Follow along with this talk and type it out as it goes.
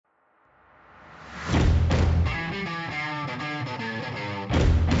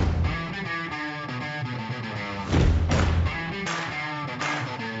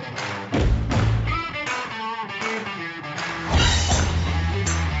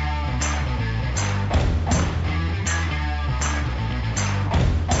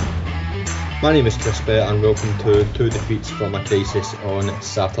My name is Chris Bett and welcome to Two Defeats from a Crisis on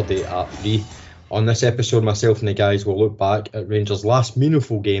Saturday at 3. On this episode, myself and the guys will look back at Rangers' last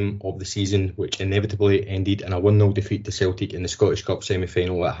meaningful game of the season, which inevitably ended in a 1-0 defeat to Celtic in the Scottish Cup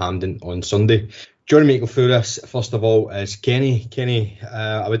semi-final at Hampden on Sunday. Joining me to go through this, first of all, is Kenny. Kenny,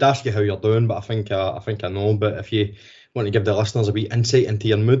 I would ask you how you're doing, but I think I know. But if you want to give the listeners a wee insight into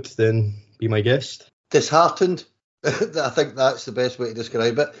your mood, then be my guest. Disheartened. I think that's the best way to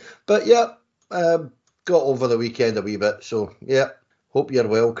describe it. But yeah, got over the weekend a wee bit. So yeah, hope you're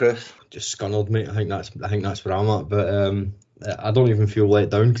well, Chris. Just scunnered, mate. I think that's where I'm at. But I don't even feel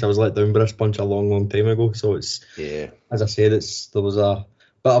let down because I was let down by this bunch a long time ago. So it's as I said, there was a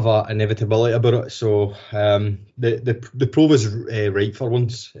bit of an inevitability about it. So the pro was right for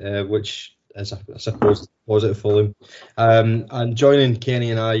once, which is I suppose positive for them. And joining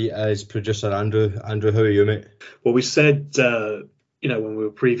Kenny and I is producer Andrew. Andrew, how are you, mate? Well, we said when we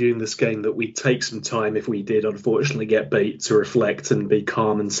were previewing this game that we'd take some time if we did unfortunately get beat to reflect and be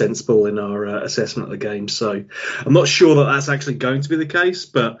calm and sensible in our assessment of the game. So I'm not sure that that's actually going to be the case,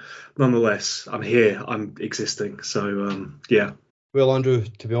 but nonetheless, I'm here, I'm existing. So yeah. Well, Andrew,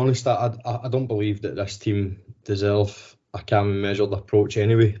 to be honest, I don't believe that this team deserve a calm and measured approach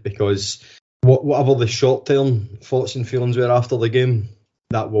anyway, because whatever the short-term thoughts and feelings were after the game,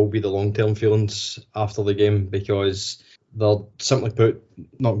 that will be the long-term feelings after the game, because they're simply put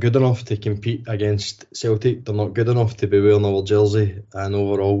not good enough to compete against Celtic. They're not good enough to be wearing our jersey, and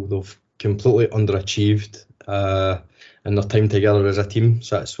overall they've completely underachieved in their time together as a team.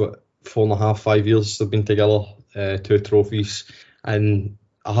 So that's 4.5, 5 years they've been together, 2 trophies. And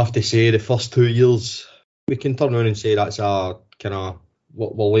I have to say, the first 2 years, we can turn around and say that's a kind of,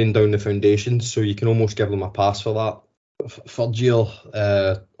 we're laying down the foundations, so you can almost give them a pass for that. Third year,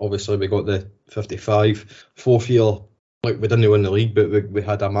 obviously we got the 55. Fourth year, we didn't win the league, but we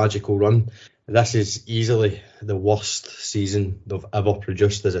had a magical run. This is easily the worst season they've ever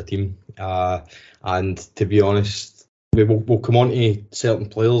produced as a team. And to be honest, we'll come on to certain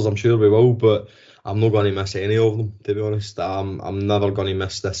players, I'm sure we will, but I'm not going to miss any of them, to be honest. I'm never going to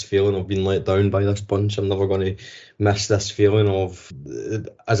miss this feeling of being let down by this bunch. I'm never going to miss this feeling of,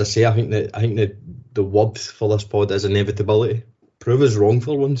 as I say, I think that the word for this pod is inevitability. Prove us wrong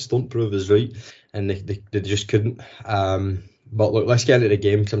for once, don't prove us right. And they just couldn't. But look, let's get into the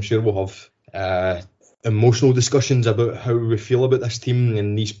game, because I'm sure we'll have emotional discussions about how we feel about this team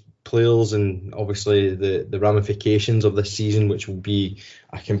and these players, and obviously the ramifications of this season, which will be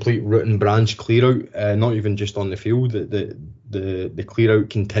a complete root and branch clear out, not even just on the field. The clear out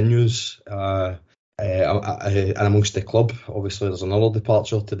continues and amongst the club. Obviously there's another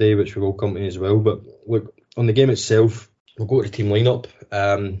departure today which we will come to as well, but look, on the game itself, we'll go to the team lineup.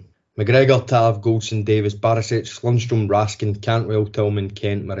 McGregor, Tav, Goldson, Davis, Barisic, Lundstrom, Raskin, Cantwell, Tillman,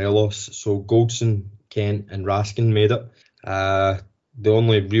 Kent, Morelos. So Goldson, Kent and Raskin made it. The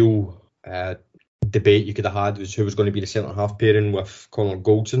only real debate you could have had was who was going to be the centre-half pairing with Connor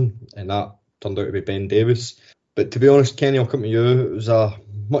Goldson, and that turned out to be Ben Davis. But to be honest, Kenny, I'll come to you. It was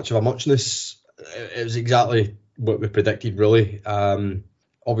much of a muchness. It was exactly what we predicted, really.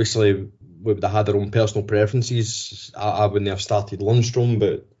 Obviously, we would have had our own personal preferences. I wouldn't have started Lundstrom,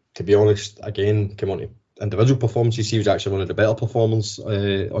 but to be honest, again, come on to individual performances, he was actually one of the better performers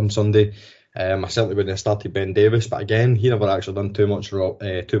on Sunday. I certainly wouldn't have started Ben Davis, but again, he never actually done too much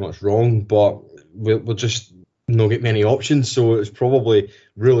wrong. But we'll just not get many options, so it's probably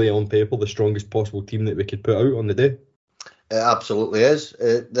really on paper the strongest possible team that we could put out on the day. It absolutely is.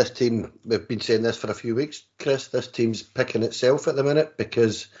 This team, we've been saying this for a few weeks, Chris, this team's picking itself at the minute,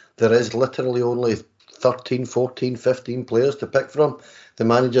 because there is literally only 13, 14, 15 players to pick from. The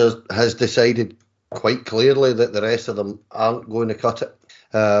manager has decided quite clearly that the rest of them aren't going to cut it.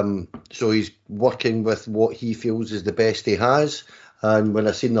 So he's working with what he feels is the best he has. And when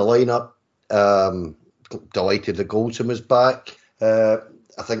I seen the lineup, delighted that Goldson was back. I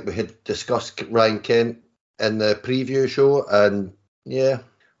think we had discussed Ryan Kent in the preview show, and yeah,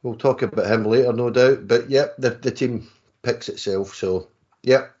 we'll talk about him later, no doubt. But yeah, the team picks itself. So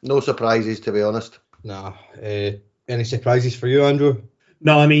yeah, no surprises, to be honest. Nah. Any surprises for you, Andrew?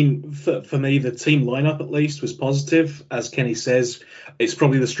 No, I mean, for me, the team lineup at least was positive. As Kenny says, it's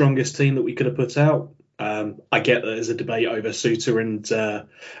probably the strongest team that we could have put out. I get that there's a debate over Suter and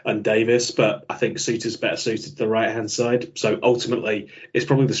Davis, but I think Suter's better suited to the right-hand side. So ultimately, it's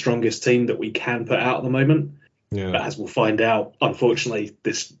probably the strongest team that we can put out at the moment. Yeah. But as we'll find out, unfortunately,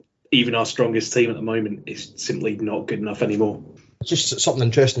 even our strongest team at the moment is simply not good enough anymore. Just something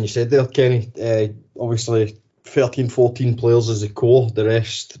interesting you said there, Kenny. Obviously, 13, 14 players as a core. The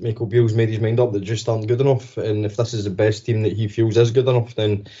rest, Michael Beale's made his mind up that just aren't good enough. And if this is the best team that he feels is good enough,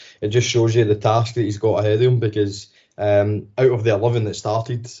 then it just shows you the task that he's got ahead of him. Because out of the 11 that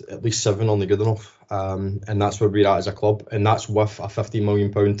started, at least 7 aren't good enough. And that's where we're at as a club. And that's with a £50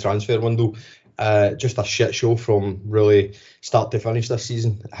 million transfer window. Just a shit show from really start to finish this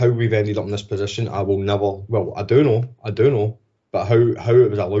season. How we've ended up in this position, I will never. Well, I do know, but how it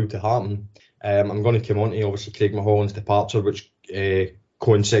was allowed to happen. I'm going to come on to obviously Craig Mulholland's departure, which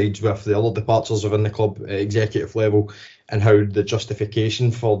coincides with the other departures within the club at executive level, and how the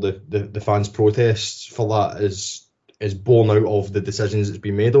justification for the fans' protests for that is born out of the decisions that's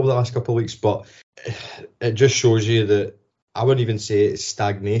been made over the last couple of weeks. But it just shows you that I wouldn't even say it's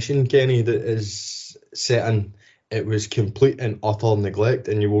stagnation, Kenny, that is setting. It was complete and utter neglect,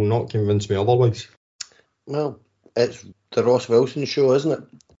 and you will not convince me otherwise. Well, it's the Ross Wilson show, isn't it?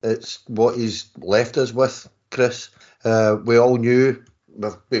 It's what he's left us with, Chris. We all knew,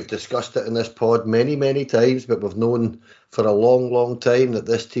 we've discussed it in this pod many, many times, but we've known for a long, long time that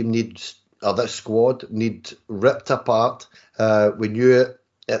this team needs, or this squad needs ripped apart. We knew it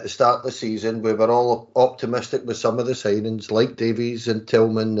at the start of the season. We were all optimistic with some of the signings, like Davies and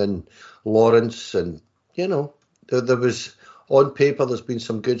Tillman and Lawrence. And, you know, there was, on paper, there's been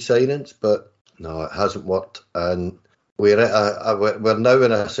some good signings, but no, it hasn't worked. And we're now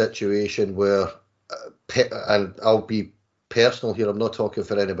in a situation where, and I'll be personal here, I'm not talking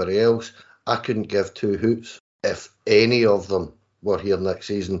for anybody else, I couldn't give two hoots if any of them were here next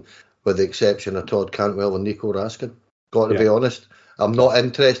season, with the exception of Todd Cantwell and Nico Raskin. Got to be honest. I'm not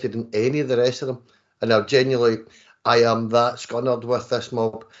interested in any of the rest of them. And I am that scunnered with this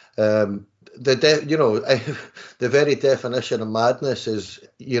mob. The very definition of madness is,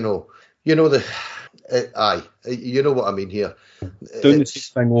 you know what I mean here. Doing the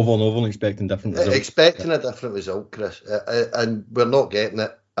same thing over and over and expecting different results. Expecting a different result, Chris. And we're not getting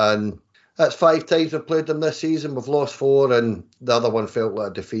it. And that's 5 times we've played them this season. We've lost 4 and the other one felt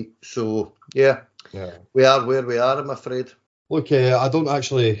like a defeat. So, yeah. We are where we are, I'm afraid. Look, I don't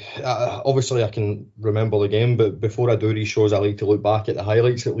actually, obviously I can remember the game, but before I do these shows, I like to look back at the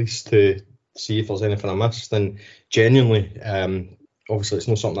highlights at least to see if there's anything I missed. And genuinely, obviously it's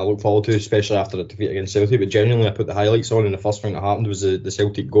not something I look forward to, especially after the defeat against Celtic, but genuinely I put the highlights on and the first thing that happened was the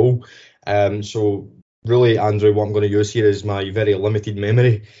Celtic goal. So really, Andrew, what I'm going to use here is my very limited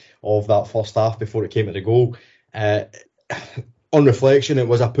memory of that first half before it came to the goal. On reflection, it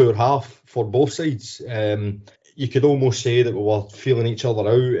was a poor half for both sides. You could almost say that we were feeling each other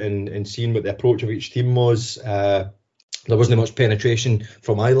out and seeing what the approach of each team was. There wasn't much penetration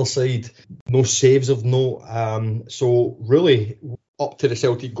from either side. No saves of note. So really, up to the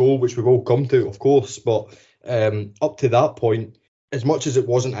Celtic goal, which we will come to, of course, but up to that point, as much as it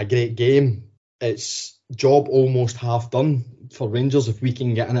wasn't a great game, it's job almost half done for Rangers if we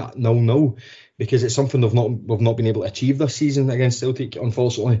can get in at 0-0, because it's something we've not been able to achieve this season against Celtic,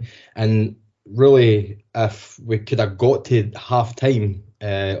 unfortunately. And really, if we could have got to half time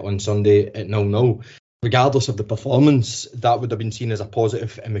on Sunday at 0-0, regardless of the performance, that would have been seen as a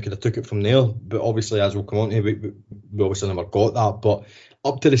positive and we could have took it from there. But obviously, as we'll come on to, we obviously never got that. But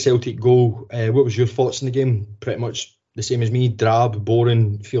up to the Celtic goal, what was your thoughts in the game? Pretty much the same as me, drab,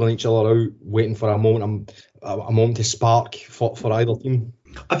 boring, feeling each other out, waiting for a moment to spark for either team.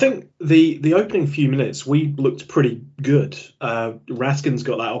 I think the opening few minutes, we looked pretty good. Raskin's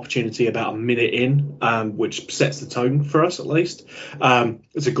got that opportunity about a minute in, which sets the tone for us at least.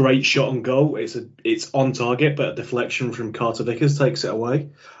 It's a great shot on goal. It's on target, but a deflection from Carter Vickers takes it away.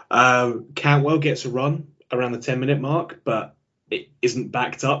 Cantwell gets a run around the 10-minute mark, but it isn't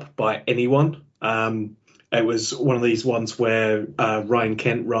backed up by anyone. It was one of these ones where Ryan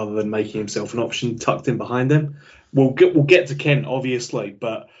Kent, rather than making himself an option, tucked in behind him. We'll get to Kent, obviously,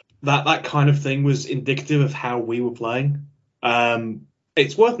 but that kind of thing was indicative of how we were playing.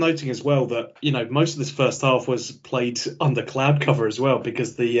 It's worth noting as well that, most of this first half was played under cloud cover as well,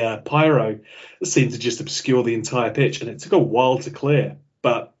 because the pyro seemed to just obscure the entire pitch, and it took a while to clear.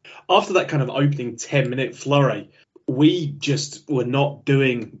 But after that kind of opening 10-minute flurry, we just were not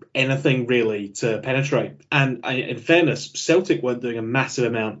doing anything really to penetrate. And in fairness, Celtic weren't doing a massive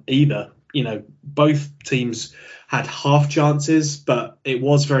amount either. Both teams had half chances, but it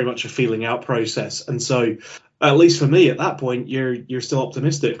was very much a feeling out process. And so, at least for me, at that point, you're still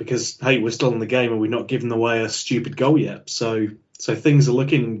optimistic because, hey, we're still in the game and we're not giving away a stupid goal yet. So things are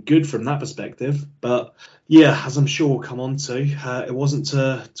looking good from that perspective. But yeah, as I'm sure we'll come on to, it wasn't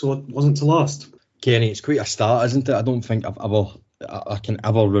to last. Kenny, it's quite a start, isn't it? I don't think I can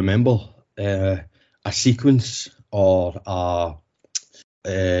ever remember a sequence or a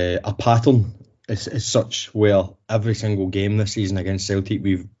pattern it's such where every single game this season against Celtic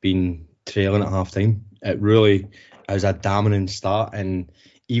we've been trailing at half time. It really is a damning start, and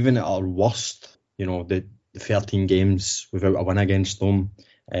even at our worst, the 13 games without a win against them,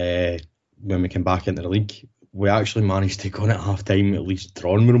 when we came back into the league, we actually managed to go in at half time at least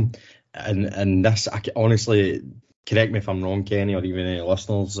drawn with them. And this, honestly, correct me if I'm wrong, Kenny, or even any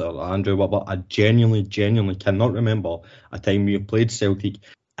listeners or Andrew, but I genuinely cannot remember a time we played Celtic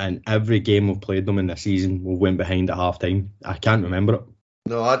and every game we've played them in the season we went behind at half time. I can't remember it.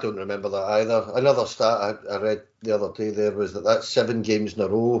 No, I don't remember that either. Another stat I read the other day there was that's 7 games in a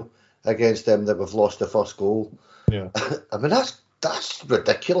row against them that we've lost the first goal. Yeah. I mean, that's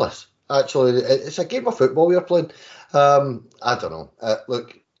ridiculous. Actually, it's a game of football we're playing. I don't know.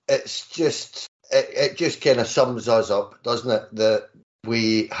 Look, it's just it just kind of sums us up, doesn't it? That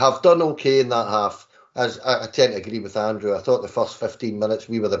we have done okay in that half. As I tend to agree with Andrew, I thought the first 15 minutes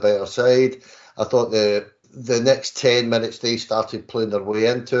we were the better side. I thought the next 10 minutes they started playing their way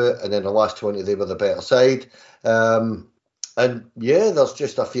into it, and then the last 20 they were the better side. And yeah, there's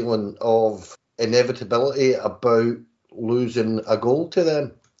just a feeling of inevitability about losing a goal to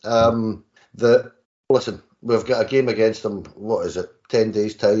them. Listen, we've got a game against them. What is it? 10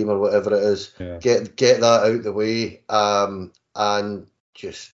 days time or whatever it is. Yeah. Get that out the way, and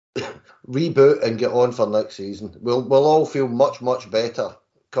just reboot and get on for next season. We'll all feel much better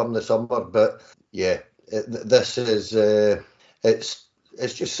come the summer. But yeah, this is it's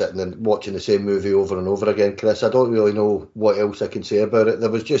just sitting and watching the same movie over and over again, Chris. I don't really know what else I can say about it. There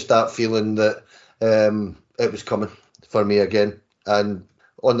was just that feeling that it was coming for me again. And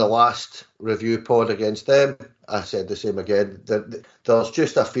on the last review pod against them, I said the same again. There's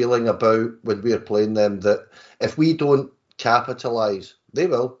just a feeling about when we're playing them that if we don't capitalise, they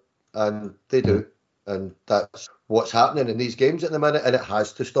will, and they do. And that's what's happening in these games at the minute, and it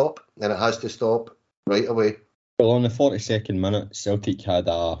has to stop. And it has to stop right away. Well, on the 42nd minute, Celtic had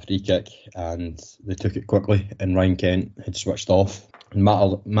a free kick and they took it quickly, and Ryan Kent had switched off. And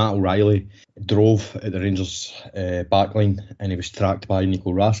Matt O'Reilly drove at the Rangers backline, and he was tracked by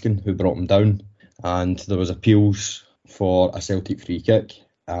Nico Raskin, who brought him down. And there was appeals for a Celtic free kick,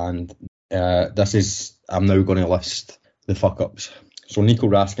 and I'm now going to list the fuck-ups. So Nico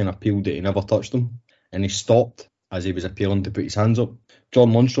Raskin appealed that he never touched him, and he stopped as he was appealing to put his hands up.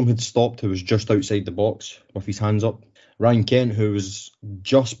 John Lundstrom had stopped, who was just outside the box with his hands up. Ryan Kent, who was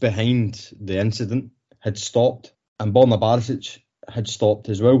just behind the incident, had stopped, and Borna Barisic had stopped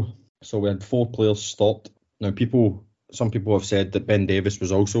as well. So we had 4 players stopped. Now, some people have said that Ben Davies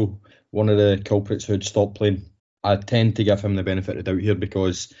was also one of the culprits who had stopped playing. I tend to give him the benefit of the doubt here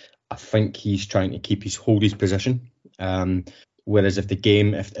because I think he's trying to hold his position. Whereas if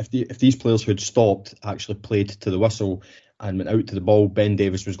these players who had stopped actually played to the whistle and went out to the ball, Ben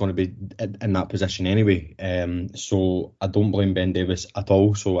Davies was going to be in that position anyway. So I don't blame Ben Davies at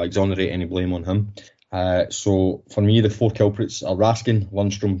all. So I exonerate any blame on him. So for me, the 4 culprits are Raskin,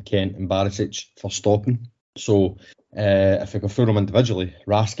 Lundstrom, Kent and Barisic for stopping. So if I go through them individually,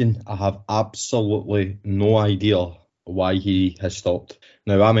 Raskin, I have absolutely no idea why he has stopped.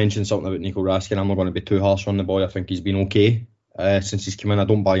 Now, I mentioned something about Nico Raskin. I'm not going to be too harsh on the boy. I think he's been okay since he's come in. I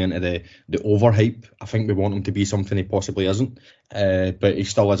don't buy into the overhype. I think we want him to be something he possibly isn't. But he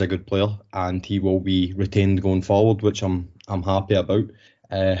still is a good player, and he will be retained going forward, which I'm happy about.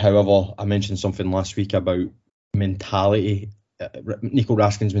 However, I mentioned something last week about mentality. Nico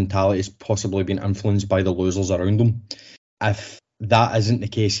Raskin's mentality is possibly being influenced by the losers around him. If that isn't the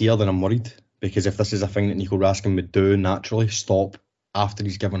case here, then I'm worried, because if this is a thing that Nico Raskin would do naturally, stop after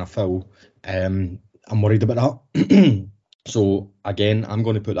he's given a foul, I'm worried about that. So again, I'm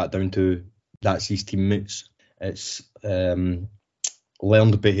going to put that down to that's his teammates. It's learned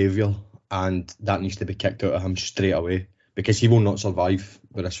behaviour, and that needs to be kicked out of him straight away, because he will not survive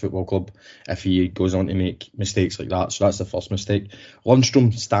with this football club if he goes on to make mistakes like that. So that's the first mistake.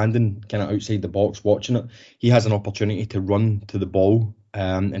 Lundstrom standing kind of outside the box watching it. He has an opportunity to run to the ball,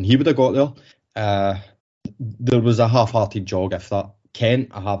 and he would have got there. There was a half-hearted jog, if that. Kent,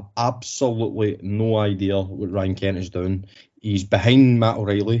 I have absolutely no idea what Ryan Kent is doing. He's behind Matt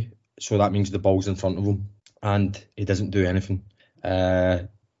O'Reilly, so that means the ball's in front of him, and he doesn't do anything. Borna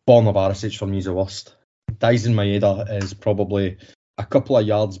Barisic for me is the worst. Daizen Maeda is probably a couple of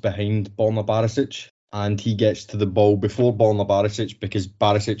yards behind Borna Barisic, and he gets to the ball before Borna Barisic because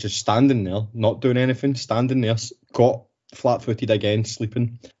Barisic is standing there, not doing anything, standing there, caught flat-footed again,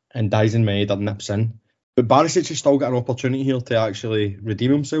 sleeping, and Daizen Maeda nips in. But Barisic has still got an opportunity here to actually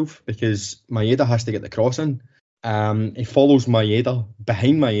redeem himself, because Maeda has to get the cross in. He follows Maeda,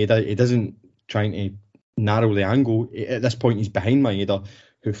 behind Maeda. He doesn't trying to narrow the angle. At this point, he's behind Maeda,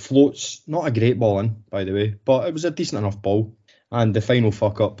 who floats, not a great ball in, by the way, but it was a decent enough ball. And the final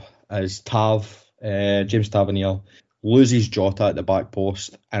fuck up is James Tavernier loses Jota at the back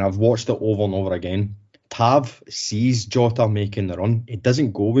post, and I've watched it over and over again. Tav sees Jota making the run. He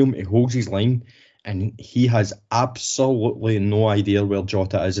doesn't go with him. He holds his line, and he has absolutely no idea where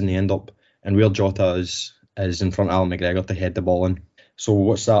Jota is in the end up, and where Jota is in front of Alan McGregor to head the ball in. So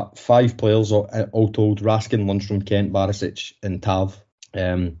what's that? 5 players all told: Raskin, Lundstram, Kent, Barisic, and Tav.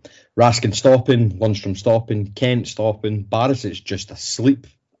 Raskin stopping, Lundstram stopping, Kent stopping, Barisic just asleep,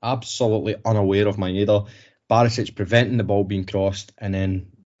 absolutely unaware of Maeda. Barisic preventing the ball being crossed, and then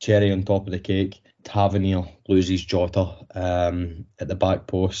cherry on top of the cake, Tavernier loses Jota at the back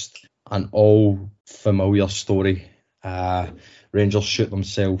post. An all familiar story. Rangers shoot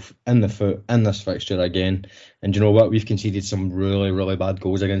themselves in the foot in this fixture again. And you know what? We've conceded some really, really bad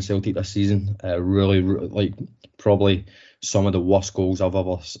goals against Celtic this season. Probably some of the worst goals I've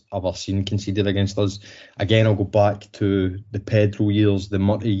ever seen conceded against us. Again, I'll go back to the Pedro years, the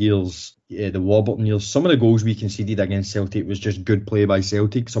Murty years, the Warburton years. Some of the goals we conceded against Celtic was just good play by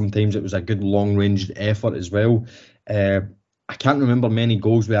Celtic. Sometimes it was a good long-ranged effort as well. I can't remember many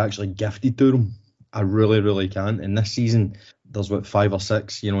goals we actually gifted to them. I really, really can't. And this season, there's 5 or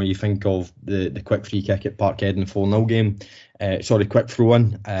 6. You know, you think of the quick free kick at Parkhead in the 4-0 game. Quick throw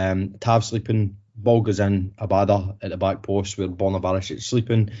in. Tav sleeping. Ball goes in. Abada at the back post where Borna Barisic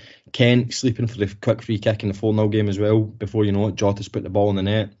sleeping. Kent sleeping for the quick free kick in the 4-0 game as well. Before you know it, Jota's put the ball in the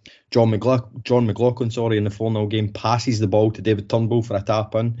net. John McLaughlin, in the 4-0 game, passes the ball to David Turnbull for a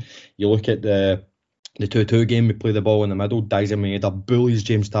tap in. You look at the 2-2 game, we play the ball in the middle. Daizen Maeda bullies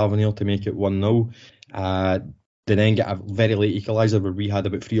James Tavernier to make it 1-0. They then get a very late equaliser where we had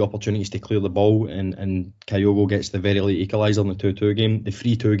about 3 opportunities to clear the ball, and Kyogo gets the very late equaliser in the 2-2 game. The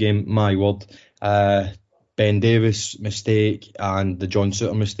 3-2 game, my word, Ben Davies mistake and the John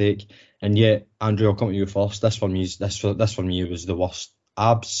Souttar mistake, and yet Andrew, I'll come to you first. This for me was the worst.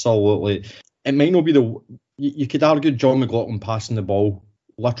 Absolutely, it might not be you could argue John McLaughlin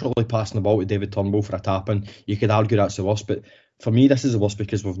literally passing the ball to David Turnbull for a tap in. You could argue that's the worst, but for me this is the worst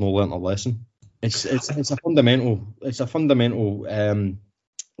because we've not learnt a lesson. It's a fundamental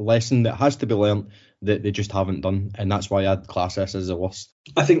lesson that has to be learnt that they just haven't done, and that's why I'd class this as the worst.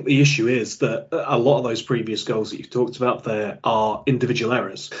 I think the issue is that a lot of those previous goals that you've talked about there are individual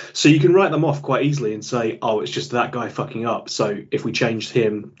errors. So you can write them off quite easily and say, oh, it's just that guy fucking up, so if we changed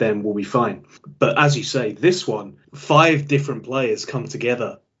him, then we'll be fine. But as you say, this one, 5 different players come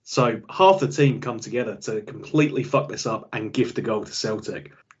together. So half the team come together to completely fuck this up and gift the goal to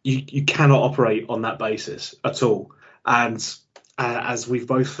Celtic. You cannot operate on that basis at all. And as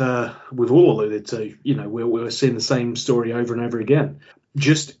we've all alluded to, you know, we're seeing the same story over and over again.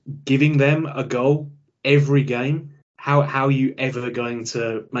 Just giving them a goal every game, how are you ever going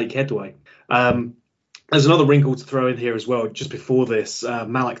to make headway? There's another wrinkle to throw in here as well. Just before this,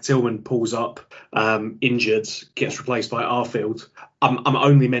 Malik Tillman pulls up injured, gets replaced by Arfield. I'm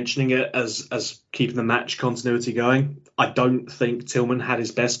only mentioning it as keeping the match continuity going. I don't think Tillman had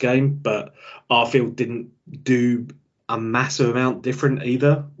his best game, but Arfield didn't do a massive amount different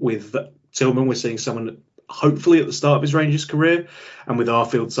either. With Tillman, we're seeing someone hopefully at the start of his Rangers career, and with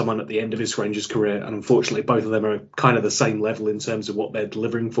Arfield, someone at the end of his Rangers career. And unfortunately, both of them are kind of the same level in terms of what they're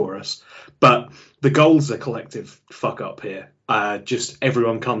delivering for us. But the goal's a collective fuck up here. Just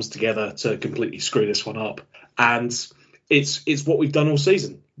everyone comes together to completely screw this one up. And it's what we've done all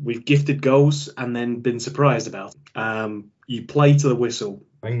season. We've gifted goals and then been surprised about it. You play to the whistle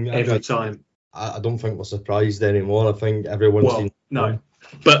every time. I don't think we're surprised anymore. I think everyone's seen. No,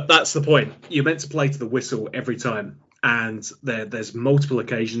 but that's the point. You're meant to play to the whistle every time. And there's multiple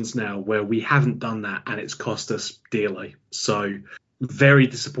occasions now where we haven't done that, and it's cost us dearly. So very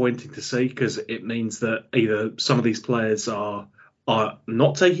disappointing to see, because it means that either some of these players are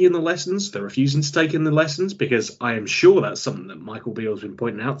not taking in the lessons, they're refusing to take in the lessons, because I am sure that's something that Michael Beale's been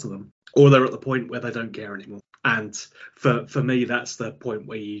pointing out to them, or they're at the point where they don't care anymore. And for me, that's the point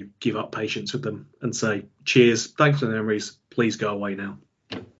where you give up patience with them and say, cheers, thanks for the memories, please go away now.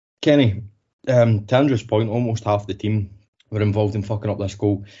 Kenny, to Andrew's point, almost half the team were involved in fucking up this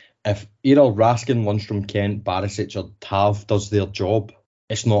goal. If either Raskin, Lundstram, Kent, Barisic or Tav does their job,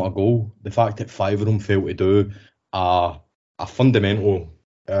 it's not a goal. The fact that 5 of them fail to do a fundamental,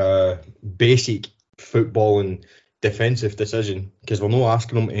 basic footballing defensive decision, because we're not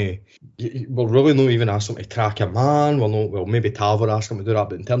asking them to, we're really not even asking them to track a man. Well, maybe Tav will ask them to do that,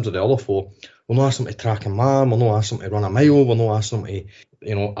 but in terms of the other 4, we're not asking them to track a man, we're not asking them to run a mile, we're not asking them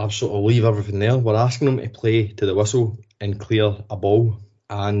to, absolutely leave everything there. We're asking them to play to the whistle and clear a ball.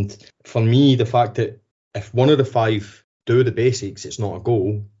 And for me, the fact that if one of the 5 do the basics, it's not a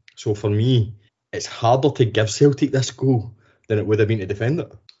goal. So for me, it's harder to give Celtic this goal than it would have been to defend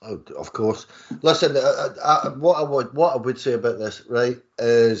it. Of course. Listen, what I would say about this, right,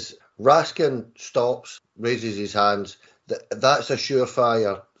 is Raskin stops, raises his hands. That's a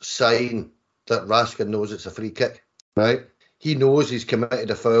surefire sign that Raskin knows it's a free kick, right? He knows he's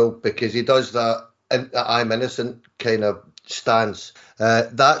committed a foul because he does that I'm innocent kind of stance.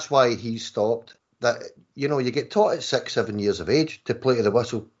 That's why he stopped. That, you know, you get taught at 6, 7 years of age to play to the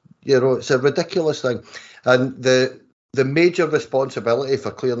whistle. You know, it's a ridiculous thing. And the major responsibility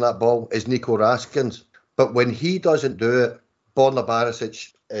for clearing that ball is Nico Raskin's. But when he doesn't do it, Borna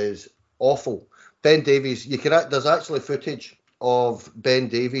Barisic is awful. Ben Davies, there's actually footage of Ben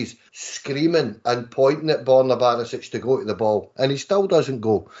Davies screaming and pointing at Borna Barisic to go to the ball, and he still doesn't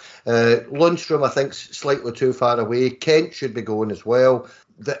go. Lundstrom, I think, slightly too far away. Kent should be going as well.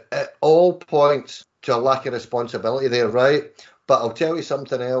 It all points to a lack of responsibility there, right? But I'll tell you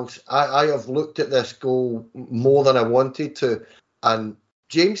something else. I have looked at this goal more than I wanted to, and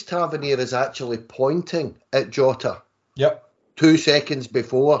James Tavernier is actually pointing at Jota. Yep. 2 seconds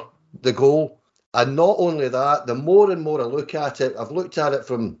before the goal. And not only that, the more and more I look at it, I've looked at it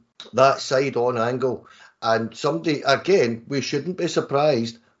from that side-on angle, and somebody, again, we shouldn't be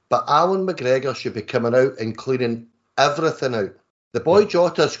surprised, but Alan McGregor should be coming out and cleaning everything out. The boy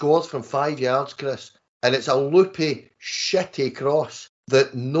Jota scores from 5 yards, Chris, and it's a loopy, shitty cross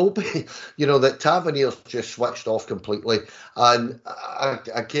that nobody, that Tavernier's just switched off completely. And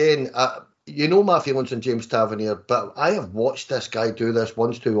again, you know my feelings on James Tavernier, but I have watched this guy do this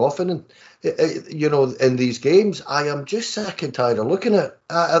once too often. And, in these games, I am just sick and tired of looking at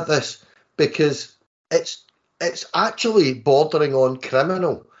this, because it's actually bordering on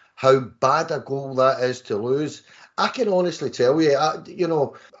criminal how bad a goal that is to lose. I can honestly tell you,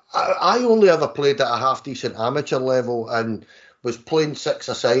 I only ever played at a half-decent amateur level and was playing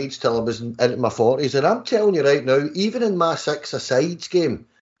six-a-sides till I was into my 40s. And I'm telling you right now, even in my six-a-sides game,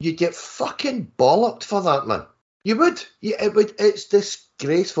 you'd get fucking bollocked for that, man. You would. It's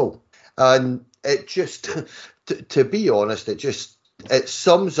disgraceful. And it just, to be honest, it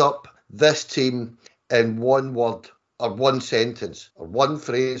sums up this team in one word or one sentence or one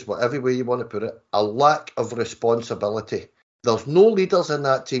phrase, whatever way you want to put it: a lack of responsibility. There's no leaders in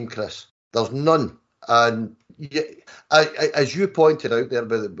that team, Chris. There's none. And as you pointed out there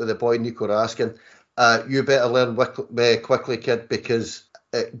with the boy Nico Raskin, you better learn quickly, kid, because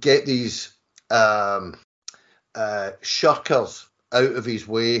get these shirkers out of his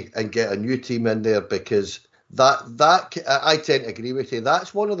way and get a new team in there, because that I tend to agree with you.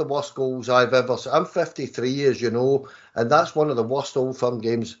 That's one of the worst goals I've ever seen. I'm 53, as you know, and that's one of the worst Old Firm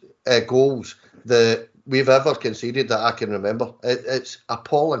goals that we've ever conceded that I can remember. It's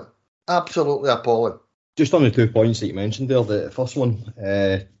appalling, absolutely appalling. Just on the 2 points that you mentioned there, the first one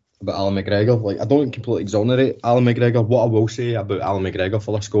about Alan McGregor, I don't completely exonerate Alan McGregor. What I will say about Alan McGregor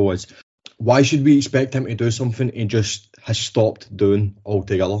for this goal is, why should we expect him to do something he just has stopped doing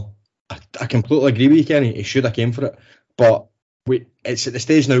altogether? I completely agree with you, Kenny. He should have came for it. But it's at the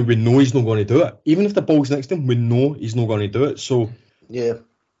stage now we know he's not going to do it. Even if the ball's next to him, we know he's not going to do it. So, yeah.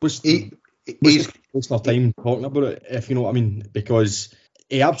 Wasting our time talking about it, if you know what I mean? Because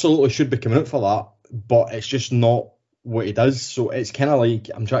he absolutely should be coming out for that, but it's just not what he does. So it's kind of like,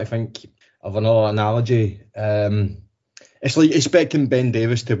 I'm trying to think of another analogy. It's like expecting Ben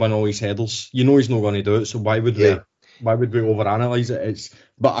Davies to win all his headers. You know he's not going to do it, so why would we overanalyze it?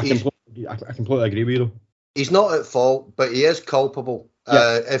 I completely agree with you though. He's not at fault, but he is culpable.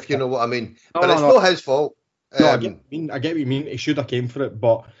 Yeah. If you know what I mean. But it's not his fault. No, I get what you mean. He should have came for it,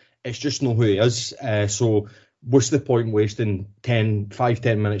 but it's just not who he is. So what's the point wasting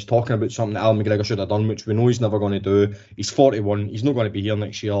 5-10 minutes talking about something that Alan McGregor should have done, which we know he's never going to do? He's 41. He's not going to be here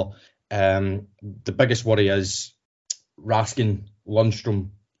next year. The biggest worry is Raskin,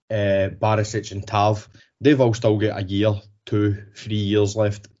 Lundstrom, Barisic and Tav. They've all still got a year, 2, 3 years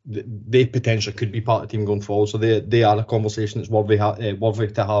left. They potentially could be part of the team going forward, so they are a conversation that's worthy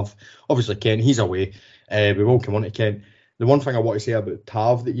to have. Obviously, Kent, he's away. We will come on to Kent. The one thing I want to say about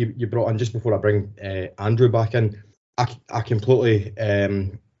Tav that you brought in just before I bring Andrew back in, I completely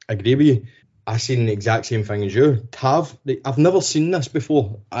agree with you. I seen the exact same thing as you. Tav, I've never seen this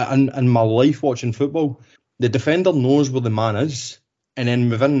before in my life watching football. The defender knows where the man is, and then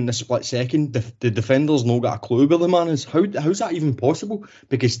within the split second, the defender's not got a clue where the man is. How's that even possible?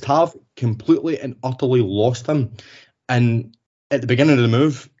 Because Tav completely and utterly lost him. And at the beginning of the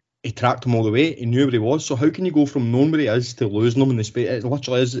move, he tracked him all the way. He knew where he was. So how can you go from knowing where he is to losing him in the space? It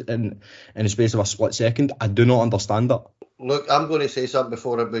literally is in the space of a split second. I do not understand that. Look, I'm going to say something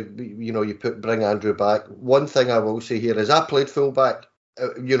before you bring Andrew back. One thing I will say here is I played fullback,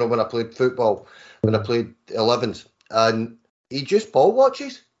 when I played football, when I played 11s, and he just ball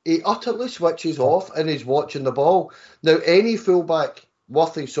watches. He utterly switches off and he's watching the ball. Now, any fullback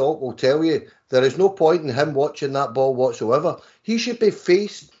worth his salt will tell you there is no point in him watching that ball whatsoever. He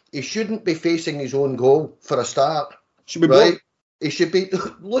shouldn't be facing his own goal for a start. Should be right? He should be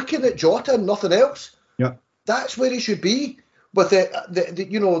looking at Jota and nothing else. Yeah. That's where he should be, with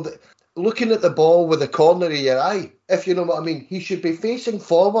looking at the ball with the corner of your eye, if you know what I mean. He should be facing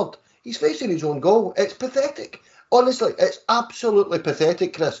forward. He's facing his own goal. It's pathetic. Honestly, it's absolutely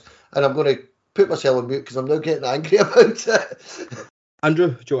pathetic, Chris. And I'm going to put myself on mute because I'm now getting angry about it.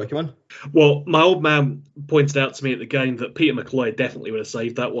 Andrew, do you want to come in? Well, my old man pointed out to me at the game that Peter McCloy definitely would have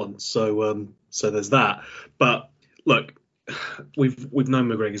saved that one. So there's that. But look, we've known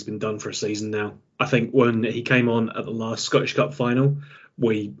McGregor's been done for a season now. I think when he came on at the last Scottish Cup final,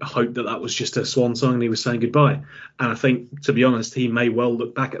 we hoped that was just a swan song and he was saying goodbye. And I think, to be honest, he may well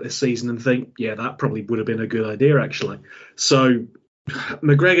look back at this season and think, yeah, that probably would have been a good idea, actually. So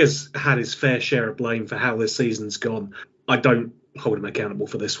McGregor's had his fair share of blame for how this season's gone. I don't hold him accountable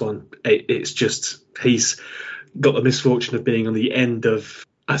for this one. It's just he's got the misfortune of being on the end of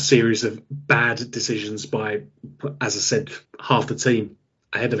a series of bad decisions by, as I said, half the team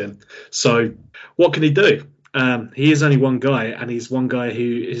ahead of him. So what can he do? He is only one guy, and he's one guy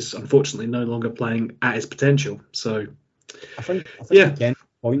who is unfortunately no longer playing at his potential. So I think yeah. Again,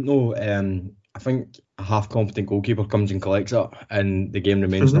 point though, I think a half competent goalkeeper comes and collects it, and the game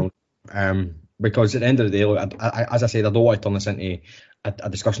remains nil. Because at the end of the day, look, as I said, I don't want to turn this into a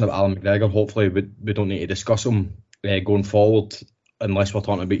discussion about Alan McGregor. Hopefully, we don't need to discuss him going forward unless we're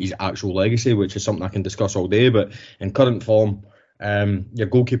talking about his actual legacy, which is something I can discuss all day. But in current form, your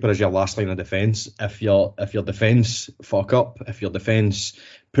goalkeeper is your last line of defence. If your defence fuck up, if your defence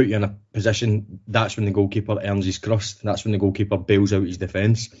put you in a position, that's when the goalkeeper earns his crust. That's when the goalkeeper bails out his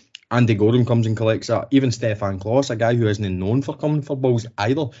defence. Andy Gordon comes and collects that. Even Stefan Klos, a guy who isn't known for coming for balls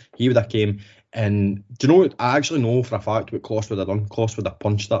either, he would have came. And do you know what? I actually know for a fact what Klos would have done. Klos would have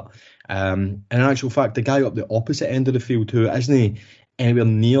punched that. And in actual fact, the guy up the opposite end of the field who isn't anywhere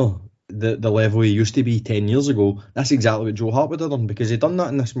near the level he used to be 10 years ago, that's exactly what Joe Hart would have done, because he done that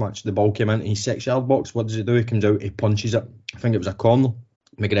in this match. The ball came into his 6-yard box. What does he do? He comes out, he punches it. I think it was a corner.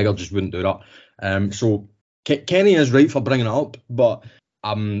 McGregor just wouldn't do that. So Kenny is right for bringing it up, but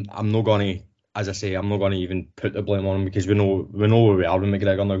I'm not going to, as I say, I'm not going to even put the blame on him, because we know where we are with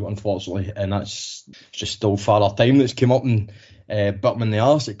McGregor now, unfortunately, and that's just still Father Time that's come up and bit him in the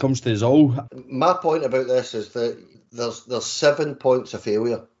arse. It comes to us all. My point about this is that there's 7 points of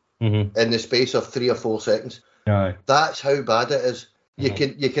failure in the space of 3 or 4 seconds. Aye. That's how bad it is. You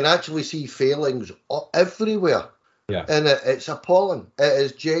can actually see failings everywhere. Yeah. And it's appalling. It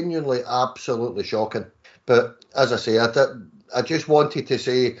is genuinely absolutely shocking. But as I say, I just wanted to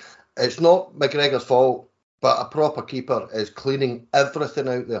say it's not McGregor's fault, but a proper keeper is cleaning everything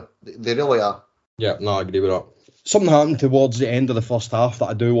out there. They really are. Yeah, no, I agree with that. Something happened towards the end of the first half that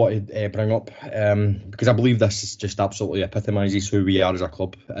I do want to bring up, because I believe this just absolutely epitomises who we are as a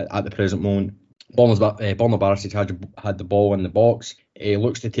club at the present moment. Borna Barisic had the ball in the box. He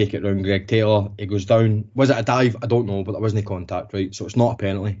looks to take it round Greg Taylor. He goes down. Was it a dive? I don't know, but there wasn't contact, right? So it's not a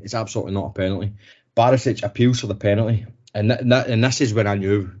penalty. It's absolutely not a penalty. Barisic appeals for the penalty. And this is when I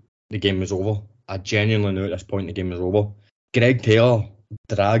knew the game was over. I genuinely knew at this point the game was over. Greg Taylor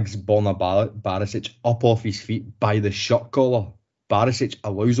drags Borna Barisic up off his feet by the shirt collar. Barisic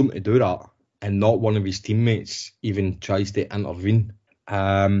allows him to do that, and not one of his teammates even tries to intervene.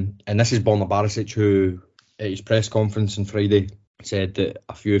 And this is Borna Barisic, who at his press conference on Friday said that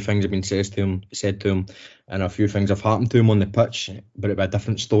a few things have been said to him, and a few things have happened to him on the pitch, but it'd be a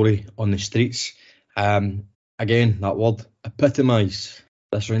different story on the streets. Again, that word, epitomise.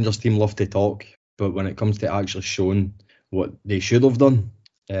 This Rangers team love to talk, but when it comes to actually showing what they should have done,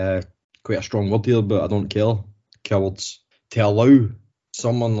 quite a strong word here, but I don't care. Cowards. To allow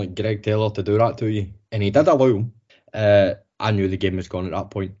someone like Greg Taylor to do that to you, and he did allow him, I knew the game was gone at that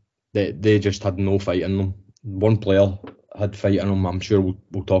point. They just had no fight in them. One player had fight in them. I'm sure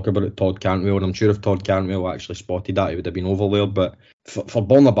we'll talk about it, Todd Cantwell, and I'm sure if Todd Cantwell actually spotted that, he would have been over there. But for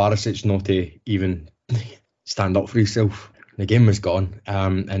Borna Barisic not to even stand up for himself, the game was gone,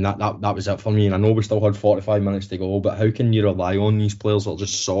 and that was it for me. And I know we still had 45 minutes to go, but how can you rely on these players that are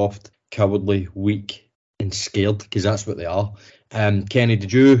just soft, cowardly, weak and scared? Because that's what they are. Kenny,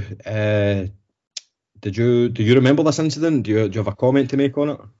 do you remember this incident? Do you have a comment to make on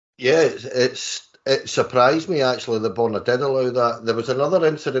it? Yeah, it surprised me actually that Borna did allow that. There was another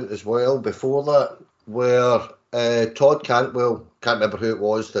incident as well before that where Todd Cantwell, can't remember who it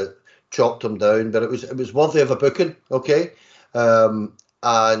was that chopped him down, but it was worthy of a booking, okay?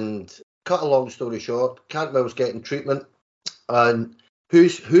 And cut a long story short, Cantwell's getting treatment, and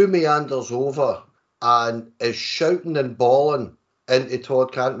who meanders over and is shouting and bawling into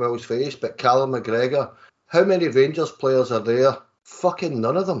Todd Cantwell's face, but Callum McGregor. How many Rangers players are there? Fucking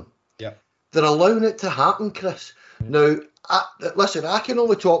none of them. Yeah. They're allowing it to happen, Chris. Now, listen, I can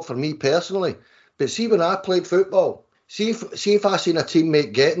only talk for me personally, but see, when I played football, see if I seen a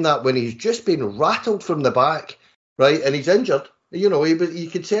teammate getting that when he's just been rattled from the back, right, and he's injured. You know, you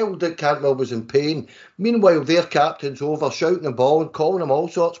could tell that Cantwell was in pain. Meanwhile, their captain's over shouting and bawling, calling him all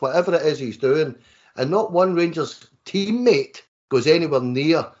sorts, whatever it is he's doing, and not one Rangers teammate goes anywhere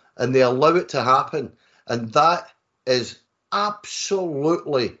near, and they allow it to happen. And that is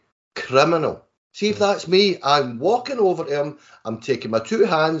absolutely criminal. See, if that's me, I'm walking over to him, I'm taking my two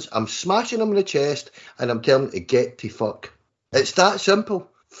hands, I'm smashing him in the chest, and I'm telling him to get to fuck. It's that simple.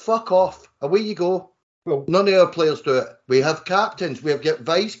 Fuck off. Away you go. Well, none of our players do it. We have captains, we've got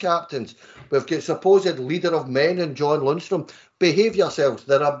vice captains, we've got supposed leader of men in John Lundstrom. Behave yourselves.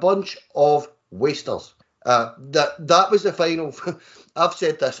 They're a bunch of wasters. That was the final. I've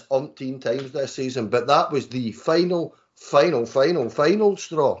said this umpteen times this season, but that was the final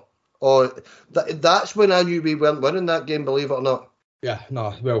straw. That's when I knew we weren't winning that game, believe it or not. Yeah,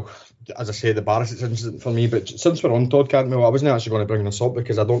 no, well, as I say, the Barisic incident for me, but since we're on Todd Cantwell, I wasn't actually going to bring this up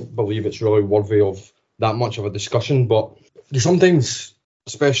because I don't believe it's really worthy of that much of a discussion, but you sometimes,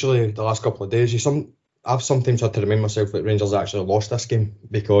 especially the last couple of days, I've sometimes had to remind myself that Rangers actually lost this game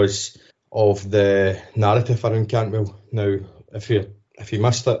because of the narrative around Cantwell. Now, if you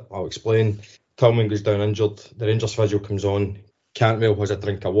missed it, I'll explain. Tillman goes down injured, the Rangers physio comes on, Cantwell has a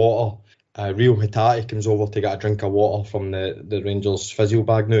drink of water, Rio Hitati comes over to get a drink of water from the Rangers physio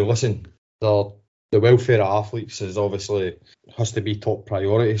bag. Now, listen, the welfare of athletes is obviously has to be top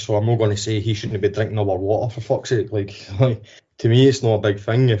priority, so I'm not going to say he shouldn't be drinking our water, for fuck's sake. Like to me, it's not a big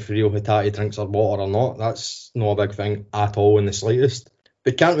thing if Rio Hitati drinks our water or not. That's not a big thing at all in the slightest.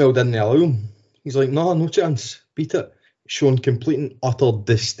 But Cantwell didn't allow him. He's like, no chance, beat it. Showing complete and utter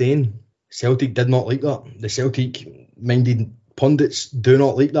disdain. Celtic did not like that. The Celtic-minded pundits do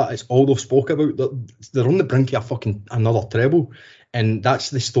not like that. It's all they've spoke about. They're on the brink of fucking another treble, and that's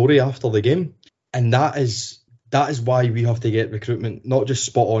the story after the game. And that is why we have to get recruitment not just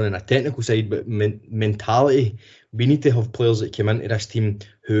spot on in a technical side, but mentality. We need to have players that come into this team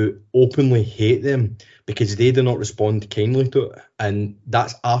who openly hate them because they do not respond kindly to it. And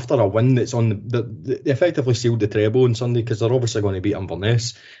that's after a win that's on they effectively sealed the treble on Sunday because they're obviously going to beat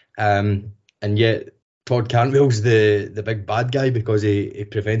Inverness. And yet Todd Cantwell's the big bad guy because he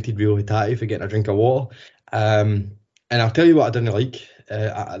prevented Rio Hitati from getting a drink of water. And I'll tell you what I didn't like.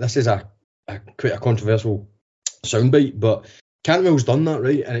 This is quite a controversial soundbite, but Cantwell's done that,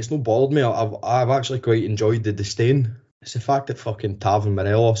 right? And it's not bothered me. I've actually quite enjoyed the disdain. It's the fact that fucking Tav and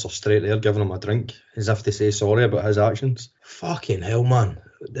Morelos are straight there giving him a drink as if to say sorry about his actions. Fucking hell, man.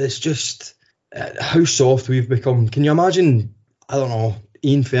 It's just how soft we've become. Can you imagine, I don't know,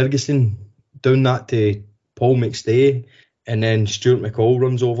 Ian Ferguson doing that to Paul McStay, and then Stuart McCall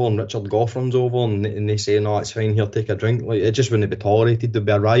runs over and Richard Gough runs over and they say, no, it's fine, here, take a drink. Like, it just wouldn't be tolerated. There'd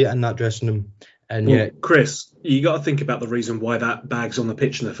be a riot in that dressing room. And well, Chris, you got to think about the reason why that bag's on the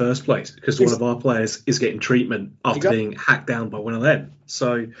pitch in the first place, because one of our players is getting treatment after being hacked down by one of them.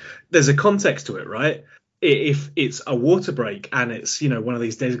 So there's a context to it, right? If it's a water break and it's, one of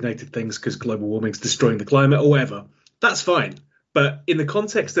these designated things because global warming's destroying the climate or whatever, that's fine. But in the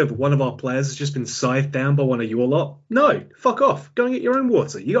context of one of our players has just been scythed down by one of your lot, no, fuck off. Go and get your own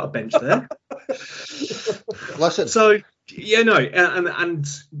water. You got a bench there. Listen. So, yeah, no, and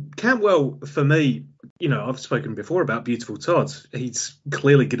Cantwell, for me, I've spoken before about Beautiful Todd. He's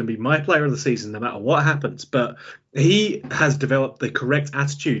clearly going to be my player of the season no matter what happens. But he has developed the correct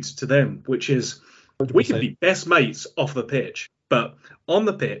attitude to them, which is 100%. We can be best mates off the pitch. But on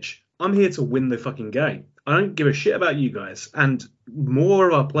the pitch, I'm here to win the fucking game. I don't give a shit about you guys. And more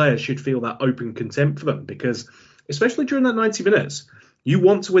of our players should feel that open contempt for them because, especially during that 90 minutes, you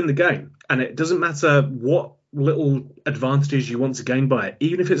want to win the game. And it doesn't matter what little advantages you want to gain by it,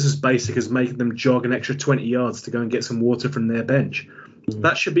 even if it's as basic as making them jog an extra 20 yards to go and get some water from their bench.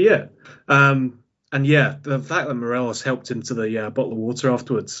 That should be it. And yeah, the fact that Morelos helped him to the bottle of water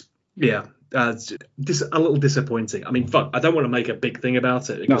afterwards, yeah, a little disappointing. I mean, fuck, I don't want to make a big thing about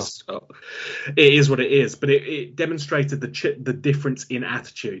it because it is what it is, but it demonstrated the difference in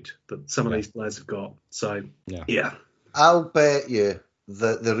attitude that some of these players have got. So, yeah. I'll bet you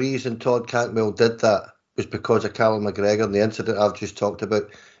that the reason Todd Cantwell did that was because of Callum McGregor and the incident I've just talked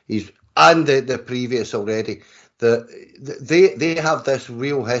about. and the previous already. They have this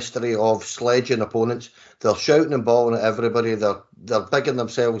real history of sledging opponents. They're shouting and bawling at everybody. They're bigging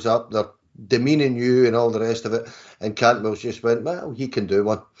themselves up. They're demeaning you and all the rest of it. And Cantwell's just went, well, he can do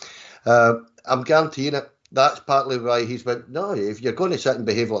one. I'm guaranteeing it. That's partly why he's went, no, if you're going to sit and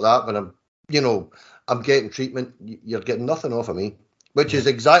behave like that when I'm getting treatment, you're getting nothing off of me. Which is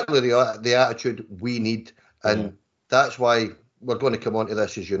exactly the attitude we need. And that's why we're going to come on to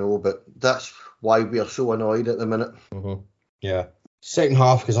this, as you know, but that's why we are so annoyed at the minute. Mm-hmm. Yeah. Second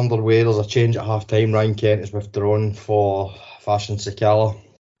half is underway. There's a change at half time. Ryan Kent is withdrawn for Fashion Sakala.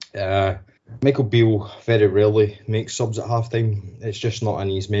 Michael Beale very rarely makes subs at half time. It's just not in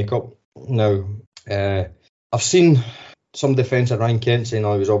his makeup. Now, I've seen some defence of Ryan Kent saying,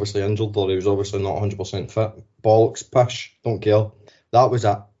 he was obviously injured or he was obviously not 100% fit. Bollocks, pish, don't care. That was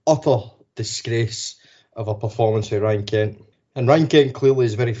an utter disgrace of a performance for Ryan Kent. And Ryan Kent clearly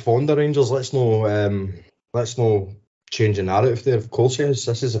is very fond of Rangers. Let's no change the narrative there. Of course he is.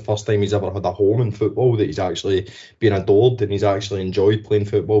 This is the first time he's ever had a home in football that he's actually been adored and he's actually enjoyed playing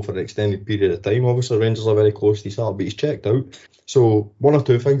football for an extended period of time. Obviously Rangers are very close to his heart, but he's checked out. So one or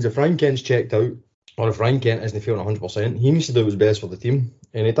two things. If Ryan Kent's checked out, or if Ryan Kent isn't feeling 100%, he needs to do his best for the team.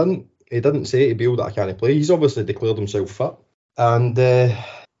 And he didn't say to Beale that I can't play. He's obviously declared himself fit. And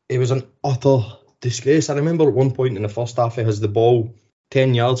it was an utter disgrace. I remember at one point in the first half he has the ball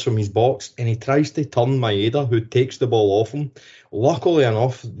 10 yards from his box and he tries to turn Maeda, who takes the ball off him. Luckily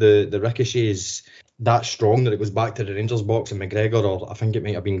enough, the ricochet is that strong that it goes back to the Rangers box and McGregor, or I think it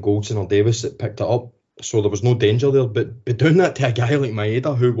might have been Goldson or Davis that picked it up. So there was no danger there. But doing that to a guy like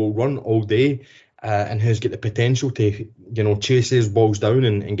Maeda, who will run all day and who's got the potential to chase his balls down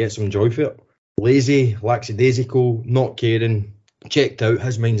and get some joy for it. Lazy, lackadaisical, not caring, checked out,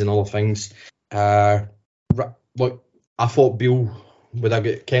 his mind's in other things. Look, I thought Beale would have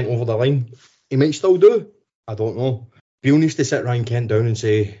got Kent over the line. He might still do. I don't know. Beale needs to sit Ryan Kent down and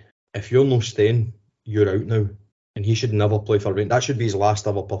say, if you're not staying, you're out now. And he should never play for Rangers. That should be his last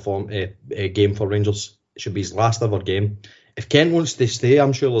ever game for Rangers. It should be his last ever game. If Kent wants to stay,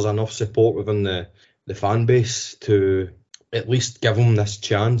 I'm sure there's enough support within the fan base to at least give him this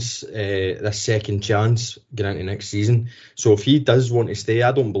chance, this second chance going into next season. So if he does want to stay,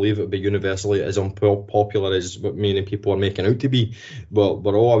 I don't believe it would be universally as unpopular as what many people are making out to be. But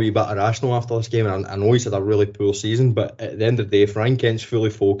we're all a wee bit irrational after this game, and I know he's had a really poor season, but at the end of the day, if Ryan Kent's fully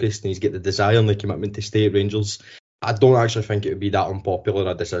focused and he's got the desire and the commitment to stay at Rangers, I don't actually think it would be that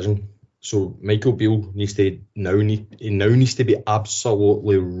unpopular a decision. So Michael Beale needs to now needs to be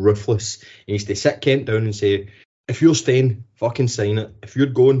absolutely ruthless. He needs to sit Kent down and say, if you're staying, fucking sign it. If you're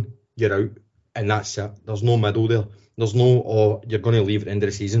going, you're out. And that's it. There's no middle there. There's no, you're going to leave at the end of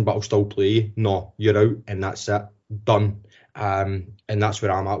the season, but I'll still play you. No, you're out, and that's it. Done. And that's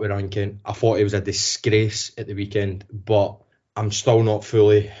where I'm at with Ryan Kent. I thought it was a disgrace at the weekend, but I'm still not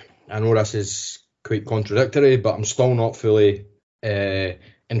fully, I know this is quite contradictory, but I'm still not fully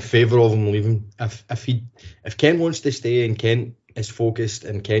in favour of him leaving. If Kent wants to stay and Kent is focused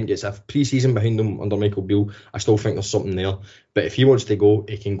and Kent gets a pre-season behind him under Michael Beale, I still think there's something there. But if he wants to go,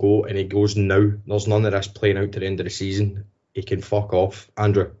 he can go, and he goes now. There's none of this playing out to the end of the season. He can fuck off.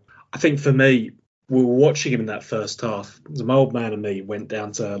 Andrew? I think for me, we were watching him in that first half. My old man and me went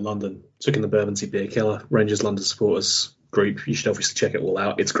down to London, took in the Bermondsey Beer Killer, Rangers London supporters group. You should obviously check it all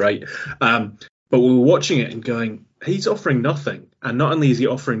out. It's great. But we were watching it and going, he's offering nothing. And not only is he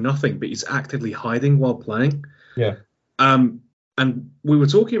offering nothing, but he's actively hiding while playing. Yeah. And we were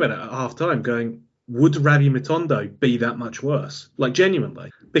talking about it at half time, going, would Ravi Matondo be that much worse? Like,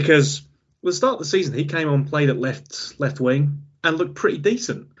 genuinely. Because at the start of the season, he came on, played at left wing, and looked pretty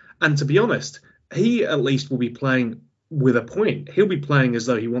decent. And to be honest, he at least will be playing with a point. He'll be playing as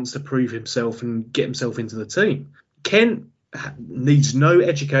though he wants to prove himself and get himself into the team. Kent needs no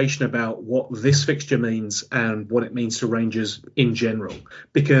education about what this fixture means and what it means to Rangers in general,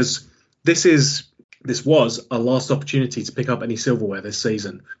 because this was a last opportunity to pick up any silverware this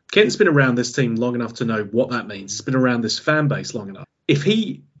season. Kent's been around this team long enough to know what that means. He's been around this fan base long enough. If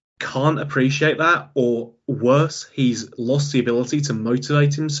he can't appreciate that, or worse, he's lost the ability to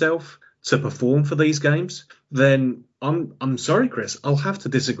motivate himself to perform for these games, then I'm sorry, Chris, I'll have to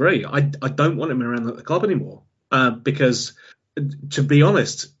disagree. I don't want him around the club anymore. Because, to be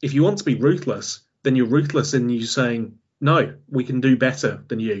honest, if you want to be ruthless, then you're ruthless in you saying, no, we can do better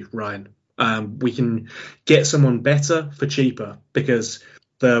than you, Ryan. We can get someone better for cheaper, because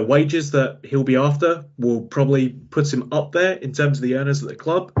the wages that he'll be after will probably put him up there in terms of the earners at the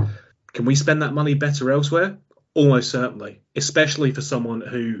club. Can we spend that money better elsewhere? Almost certainly, especially for someone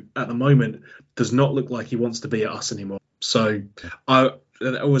who, at the moment, does not look like he wants to be at us anymore. So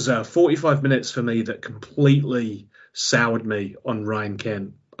It was 45 minutes for me that completely soured me on Ryan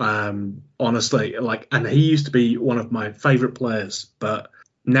Kent. Honestly, and he used to be one of my favourite players, but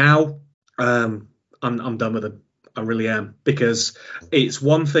now I'm done with him. I really am, because it's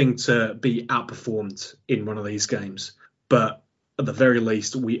one thing to be outperformed in one of these games, but at the very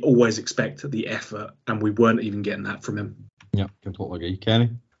least, we always expect the effort, and we weren't even getting that from him. Yeah, completely agree. Kenny?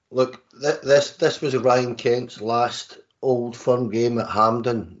 Look, this was Ryan Kent's last Old Firm game at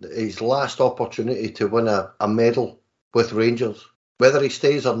Hampden, his last opportunity to win a medal with Rangers. Whether he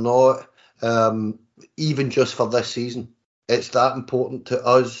stays or not, even just for this season, it's that important to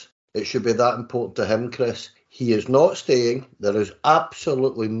us. It should be that important to him, Chris. He is not staying. There is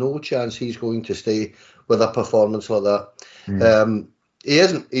absolutely no chance he's going to stay with a performance like that. He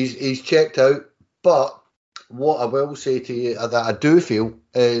isn't. He's checked out. But what I will say to you that I do feel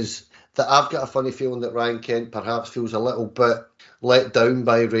is that I've got a funny feeling that Ryan Kent perhaps feels a little bit let down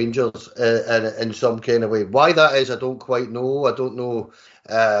by Rangers in some kind of way. Why that is, I don't quite know. I don't know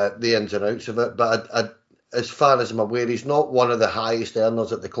the ins and outs of it. But as far as I'm aware, he's not one of the highest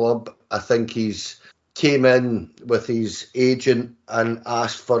earners at the club. I think he's came in with his agent and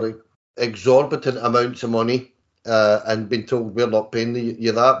asked for exorbitant amounts of money and been told, we're not paying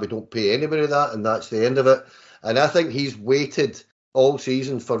you that, we don't pay anybody that, and that's the end of it. And I think he's waited all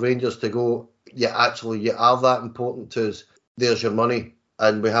season for Rangers to go, you are that important to us, there's your money,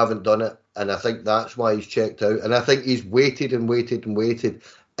 and we haven't done it. And I think that's why he's checked out. And I think he's waited and waited and waited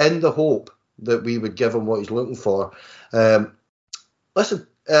in the hope that we would give him what he's looking for.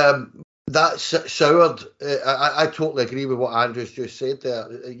 That soured. I totally agree with what Andrew's just said there.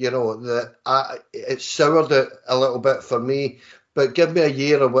 It soured it a little bit for me. But give me a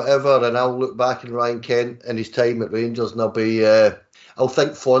year or whatever, and I'll look back at Ryan Kent and his time at Rangers, and I'll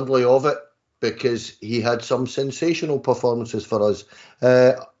think fondly of it, because he had some sensational performances for us.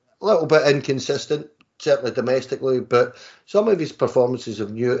 A little bit inconsistent, certainly domestically, but some of his performances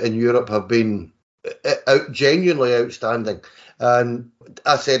in Europe have been genuinely outstanding. And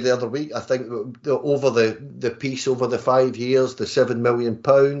I said the other week, I think over the piece over the 5 years, the £7 million,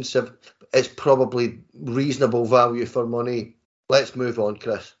 it's probably reasonable value for money. Let's move on,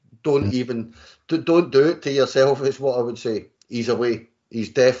 Chris. Don't do it to yourself, is what I would say. He's away. He's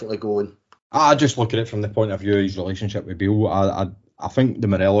definitely going. I just look at it from the point of view of his relationship with Beale. I think the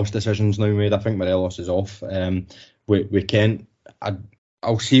Morelos decision's now made. I think Morelos is off. We Kent,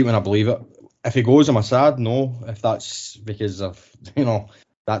 I'll see it when I believe it. If he goes, am I sad? No. If that's because of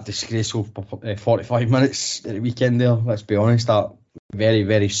that disgraceful 45 minutes at the weekend there, let's be honest, that very,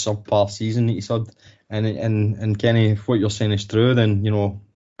 very subpar season that he's had. And Kenny, if what you're saying is true, then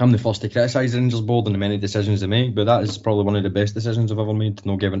I'm the first to criticise the Rangers board and the many decisions they make, but that is probably one of the best decisions I've ever made.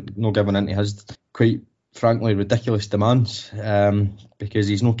 No giving into his quite frankly ridiculous demands, because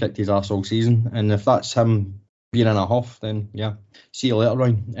he's not kicked his arse all season. And if that's him being in a huff, then yeah, see you later,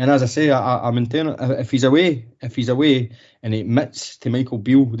 Ryan. And as I say, I maintain it. If he's away and he admits to Michael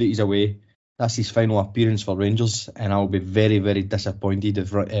Beale that he's away, that's his final appearance for Rangers, and I'll be very, very disappointed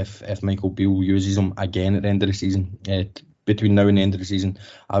if Michael Beale uses him again at the end of the season. Between now and the end of the season,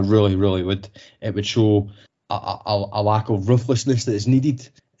 I really, really would. It would show a lack of ruthlessness that is needed.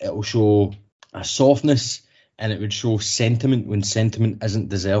 It will show a softness, and it would show sentiment when sentiment isn't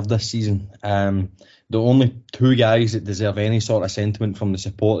deserved this season. The only two guys that deserve any sort of sentiment from the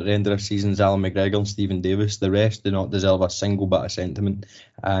support at the end of the season is Alan McGregor and Stephen Davis. The rest do not deserve a single bit of sentiment,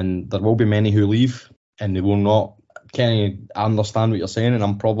 and there will be many who leave, and they will not. Kenny, I understand what you're saying, and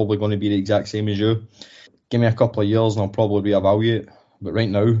I'm probably going to be the exact same as you. Give me a couple of years and I'll probably reevaluate. But right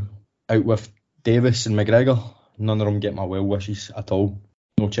now, out with Davis and McGregor, none of them get my well wishes at all.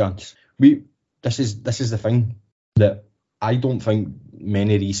 No chance. This is the thing that I don't think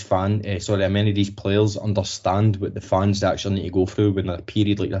many of these players understand what the fans actually need to go through when a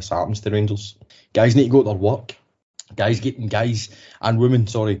period like this happens to Rangers. Guys need to go to their work. Guys and women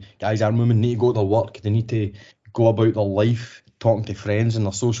need to go to their work. They need to go about their life, talking to friends in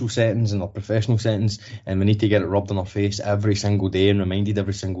their social settings and their professional settings, and we need to get it rubbed in our face every single day and reminded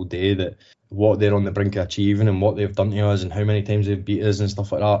every single day that what they're on the brink of achieving and what they've done to us and how many times they've beat us and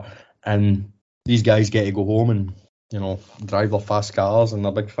stuff like that. And these guys get to go home and drive their fast cars and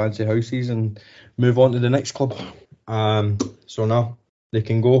their big fancy houses and move on to the next club. So now they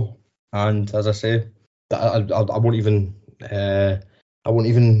can go, and as I say, I won't even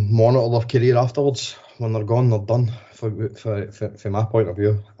monitor their career afterwards. When they're gone, they're done. From my point of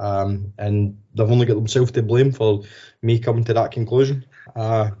view, and they've only got themselves to blame for me coming to that conclusion.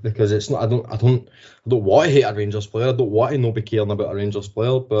 Because it's not. I don't want to hate a Rangers player. I don't want to not be caring about a Rangers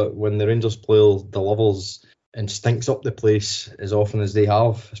player. But when the Rangers player delivers and stinks up the place as often as they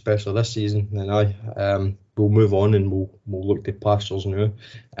have, especially this season, then we'll move on and we'll look to pastures now,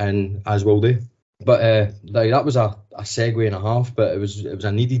 and as will they. But that was a segue and a half, but it was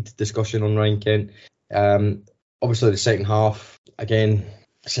a needed discussion on Ryan Kent. Obviously, the second half, again,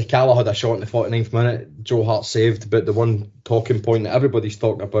 Sakala had a shot in the 49th minute, Joe Hart saved, but the one talking point that everybody's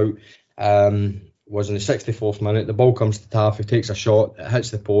talking about was in the 64th minute. The ball comes to Taff, he takes a shot, it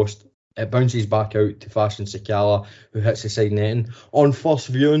hits the post, it bounces back out to Fashion Sakala, who hits the side netting. On first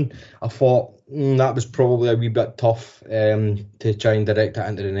viewing, I thought that was probably a wee bit tough to try and direct it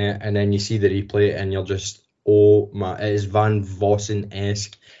into the net, and then you see the replay and you're just, oh my, it is Van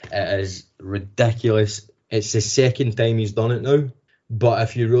Vossen-esque, it is ridiculous. It's the second time he's done it now. But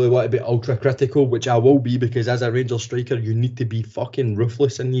if you really want to be ultra critical, which I will be, because as a Rangers striker, you need to be fucking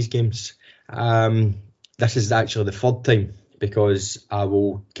ruthless in these games. This is actually the third time, because I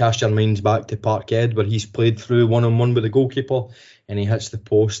will cast your minds back to Parkhead, where he's played through one-on-one with the goalkeeper and he hits the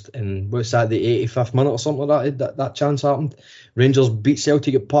post. And what's that, the 85th minute or something like that chance happened. Rangers beat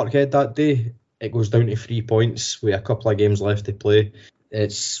Celtic at Parkhead that day. It goes down to 3 points with a couple of games left to play.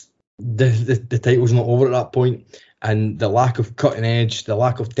 It's the title's not over at that point. And the lack of cutting edge, the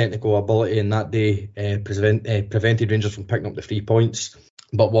lack of technical ability in that day prevented Rangers from picking up the 3 points.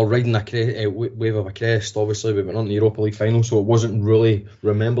 But we're riding a wave of a crest. Obviously, we went on the Europa League final, so it wasn't really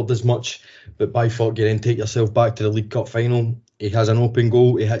remembered as much. But by fuck, you then take yourself back to the League Cup final. He has an open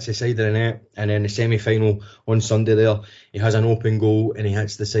goal, he hits the side of the net, and then the semi-final on Sunday there, he has an open goal and he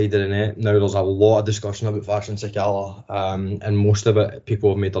hits the side of the net. Now, there's a lot of discussion about Fashion Sakala, and most of it, people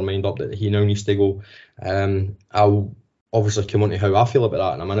have made their mind up that he now needs to go. I'll obviously come on to how I feel about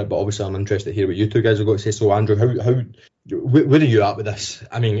that in a minute, but obviously I'm interested to hear what you two guys have got to say. So, Andrew, where are you at with this?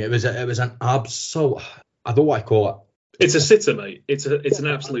 I mean, it was an absolute, I don't want to call it. It's a sitter, mate. It's an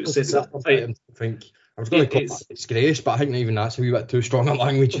absolute sitter. I was going to call it disgrace, but I think even that's a wee bit too strong a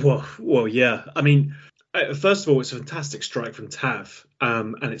language. Well, yeah. I mean, first of all, it's a fantastic strike from Tav,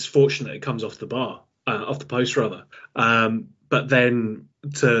 and it's fortunate it comes off the bar, off the post rather. But then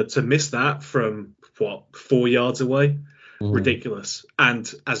to miss that from 4 yards away, ridiculous.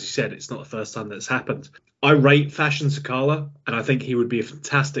 And as you said, it's not the first time that's happened. I rate Fashion Sakala, and I think he would be a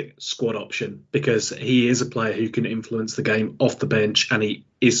fantastic squad option because he is a player who can influence the game off the bench, and he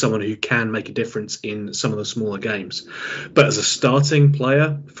is someone who can make a difference in some of the smaller games. But as a starting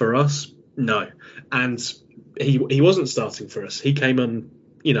player for us, no. And he wasn't starting for us. He came on,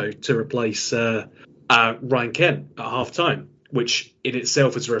 to replace Ryan Kent at half-time, which in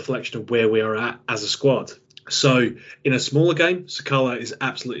itself is a reflection of where we are at as a squad. So in a smaller game, Sakala is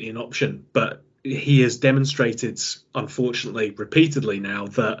absolutely an option, but he has demonstrated, unfortunately, repeatedly now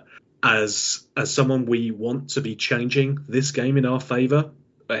that as someone we want to be changing this game in our favour,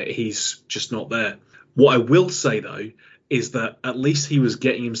 he's just not there. What I will say, though, is that at least he was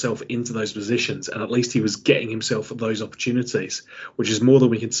getting himself into those positions, and at least he was getting himself those opportunities, which is more than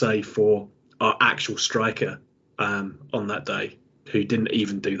we can say for our actual striker on that day, who didn't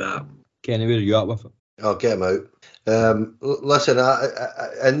even do that. Kenny, where are you at with it? I'll get him out. Listen,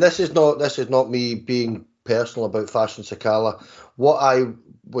 and this is not me being personal about Fashion Sakala. What I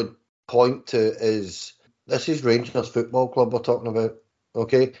would point to is this is Rangers Football Club we're talking about,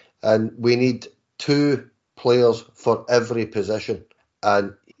 okay? And we need 2 players for every position,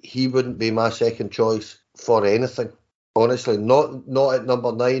 and he wouldn't be my second choice for anything. Honestly, not at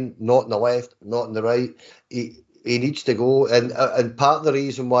number 9, not on the left, not on the right. He needs to go, and part of the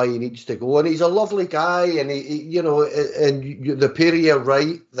reason why he needs to go, and he's a lovely guy, and the pair of you are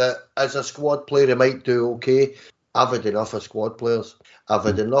right that as a squad player he might do okay. I've had enough of squad players. I've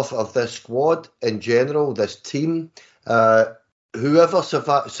had enough of this squad in general, this team. Whoever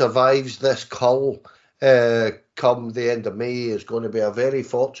survives this cull come the end of May is going to be a very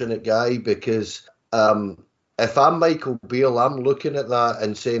fortunate guy, because if I'm Michael Beale, I'm looking at that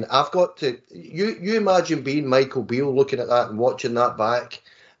and saying, I've got to... You imagine being Michael Beale looking at that and watching that back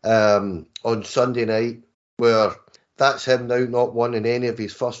on Sunday night, where that's him now not winning any of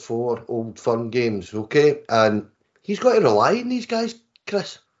his first 4 Old Firm games, okay? And he's got to rely on these guys,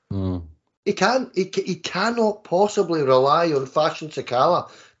 Chris. He can't. He cannot possibly rely on Fashion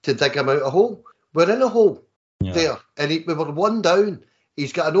Sakala to dig him out a hole. We're in a hole there, and we were 1 down.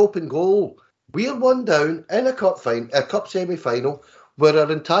 He's got an open goal. We're 1 down in a cup semi-final where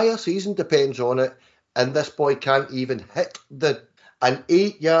our entire season depends on it, and this boy can't even hit an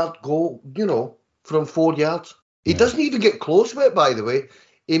 8-yard goal, from 4 yards. He doesn't even get close with it, by the way.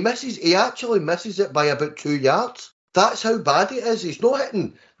 He actually misses it by about 2 yards. That's how bad it is. He's not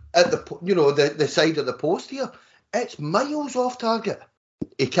hitting at the side of the post here. It's miles off target.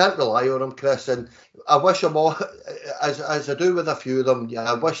 he can't rely on him, Chris. And I wish him all, as I do with a few of them,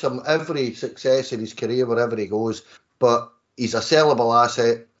 I wish him every success in his career wherever he goes. But he's a sellable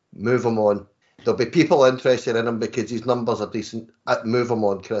asset. Move him on. There'll be people interested in him because his numbers are decent. Move him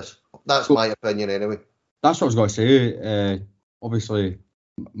on, Chris. That's my opinion anyway. That's what I was going to say. Obviously,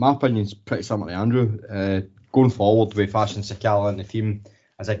 my opinion's pretty similar to Andrew. Going forward with Fashion Sakala in the team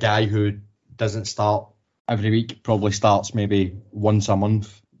as a guy who doesn't start every week, probably starts maybe once a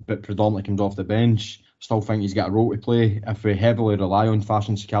month, but predominantly comes off the bench. Still think he's got a role to play. If we heavily rely on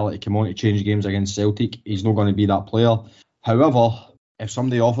Fashion Sakala to come on to change games against Celtic, he's not going to be that player. However, if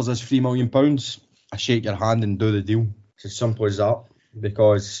somebody offers us £3 million, I shake your hand and do the deal. It's as simple as that,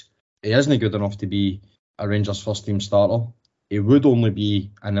 because he isn't good enough to be a Rangers first team starter. He would only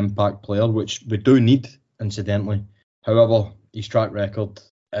be an impact player, which we do need, incidentally. However, his track record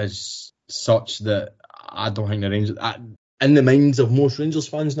is such that I don't think the Rangers, in the minds of most Rangers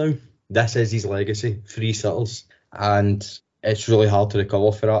fans now, this is his legacy, 3 sitters, and it's really hard to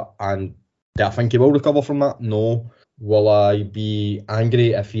recover for that. And do I think he will recover from that? No. Will I be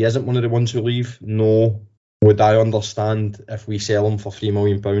angry if he isn't one of the ones who leave? No. Would I understand if we sell him for £3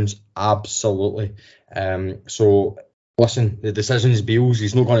 million? Absolutely. So, listen, the decision's Beale's.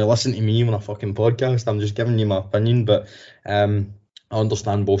 He's not going to listen to me on a fucking podcast. I'm just giving you my opinion, but I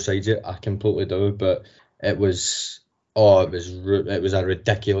understand both sides of it. I completely do, but it was a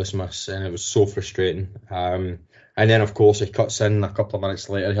ridiculous miss, and it was so frustrating. And then, of course, he cuts in a couple of minutes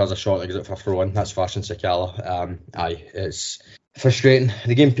later. He has a shot exit for a throw-in. That's Fashion Sakala. It's frustrating.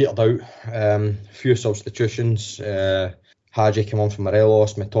 The game petered out. Few substitutions. Hadji came on for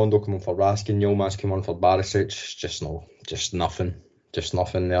Morelos. Matondo came on for Raskin. Yilmaz came on for Barisic. Just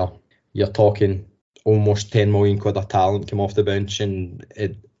nothing there. You're talking almost 10 million quid of talent came off the bench, and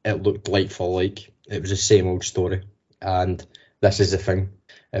it looked like for like. It was the same old story. And this is the thing.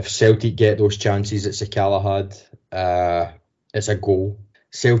 If Celtic get those chances that Sakala had, it's a goal.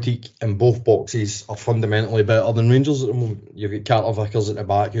 Celtic in both boxes are fundamentally better than Rangers at the moment. You've got Carter Vickers at the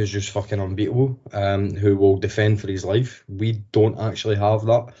back who's just fucking unbeatable, who will defend for his life. We don't actually have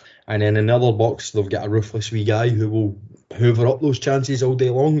that. And then in the other box, they've got a ruthless wee guy who will hoover up those chances all day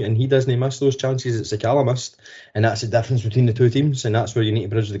long, and he doesn't miss those chances that Sakala missed. And that's the difference between the two teams, and that's where you need to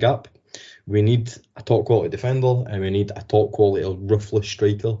bridge the gap. We need a top quality defender, and we need a top quality ruthless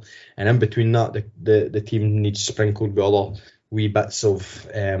striker. And in between that, the team needs sprinkled with other wee bits of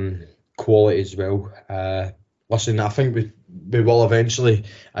quality as well. Listen, I think we will eventually,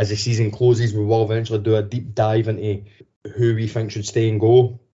 as the season closes, we will eventually do a deep dive into who we think should stay and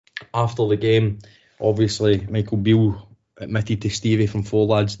go after the game. Obviously, Michael Beale admitted to Stevie from Four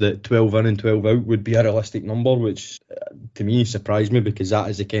Lads that 12 in and 12 out would be a realistic number, which to me surprised me, because that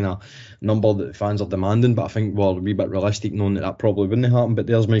is the kind of number that fans are demanding. But I think we're a wee bit realistic knowing that probably wouldn't happen. But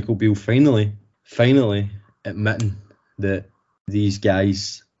there's Michael Beale finally admitting that these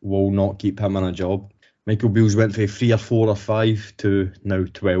guys will not keep him in a job. Michael Beale's went from 3 or 4 or 5 to now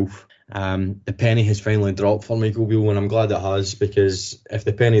 12. The penny has finally dropped for Michael Beale, and I'm glad it has, because if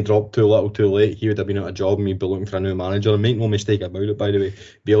the penny dropped too little too late, he would have been out of job and he'd be looking for a new manager. And make no mistake about it, by the way,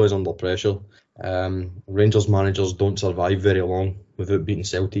 Beale is under pressure. Rangers managers don't survive very long without beating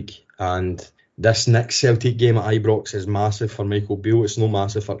Celtic, and this next Celtic game at Ibrox is massive for Michael Beale. It's no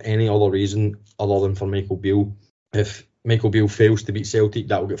massive for any other reason other than for Michael Beale. If Michael Beale fails to beat Celtic,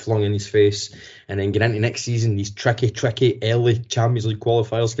 that will get flung in his face, and then get into next season these tricky early Champions League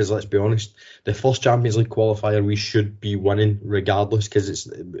qualifiers, because let's be honest, the first Champions League qualifier we should be winning regardless, because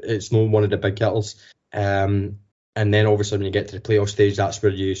it's not one of the big hitters. And then obviously when you get to the playoff stage, that's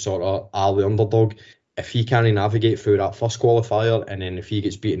where you sort of are the underdog. If he can't navigate through that first qualifier, and then if he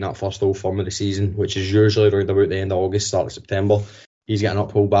gets beaten that first Old Firm of the season, which is usually around about the end of August, start of September, he's got an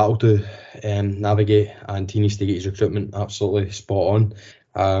uphill battle to navigate, and he needs to get his recruitment absolutely spot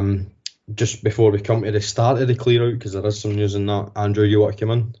on. Just before we come to the start of the clear out, because there is some news in that, Andrew, you want to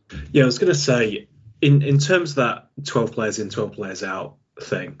come in? Yeah, I was going to say, in terms of that 12 players in, 12 players out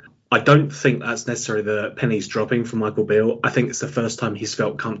thing, I don't think that's necessarily the pennies dropping for Michael Beale. I think it's the first time he's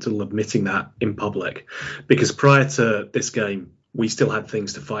felt comfortable admitting that in public, because prior to this game, we still had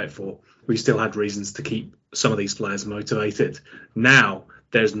things to fight for. We still had reasons to keep some of these players motivated. Now,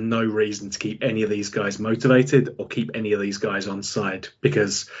 there's no reason to keep any of these guys motivated or keep any of these guys on side,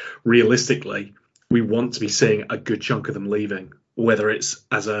 because realistically, we want to be seeing a good chunk of them leaving, whether it's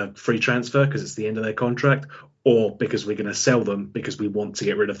as a free transfer because it's the end of their contract, or because we're going to sell them because we want to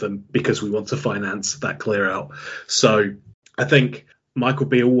get rid of them, because we want to finance that clear out. So I think Michael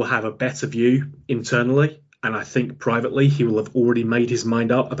Beale will have a better view internally, and I think privately he will have already made his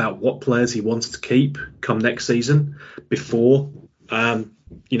mind up about what players he wants to keep come next season before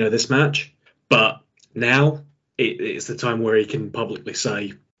this match. But now it's the time where he can publicly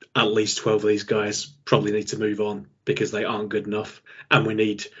say at least 12 of these guys probably need to move on because they aren't good enough, and we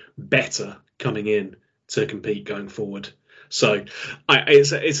need better coming in to compete going forward. So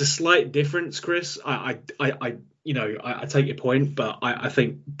it's a slight difference, Chris. I take your point, but I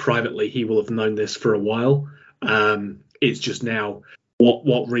think privately he will have known this for a while. It's just now,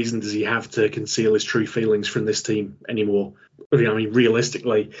 what reason does he have to conceal his true feelings from this team anymore? I mean,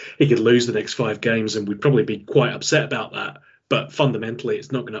 realistically, he could lose the next 5 games and we'd probably be quite upset about that. But fundamentally,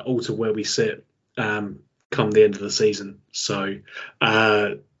 it's not going to alter where we sit come the end of the season. So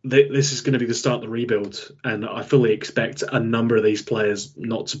this is going to be the start of the rebuild, and I fully expect a number of these players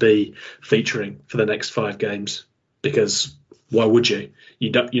not to be featuring for the next 5 games, because why would you?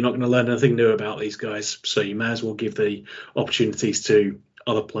 You're not going to learn anything new about these guys, so you may as well give the opportunities to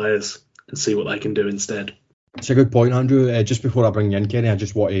other players and see what they can do instead. It's a good point, Andrew. Just before I bring you in, Kenny, I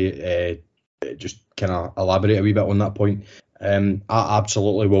just want to just kind of elaborate a wee bit on that point. I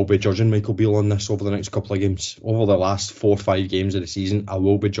absolutely will be judging Michael Beale on this over the next couple of games. Over the last 4 or 5 games of the season, I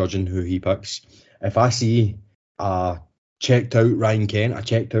will be judging who he picks. If I see a checked out Ryan Kent, a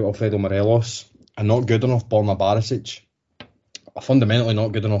checked out Alfredo Morelos, a not good enough Borna Barisic, a fundamentally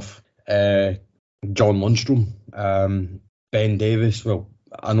not good enough John Lundstrom, Ben Davis. Well,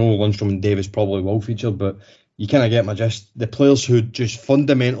 I know Lundstrom and Davis probably will feature, but you kind of get my gist. The players who just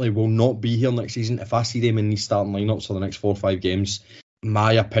fundamentally will not be here next season, if I see them in these starting lineups for the next 4 or 5 games,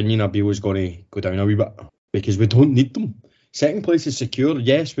 my opinion of Beale is going to go down a wee bit, because we don't need them. Second place is secure.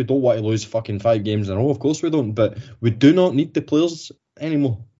 Yes, we don't want to lose fucking 5 games in a row. Of course we don't, but we do not need the players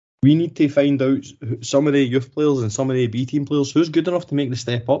anymore. We need to find out some of the youth players and some of the B team players who's good enough to make the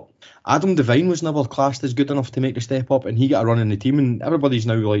step up. Adam Devine was never classed as good enough to make the step up, and he got a run in the team, and everybody's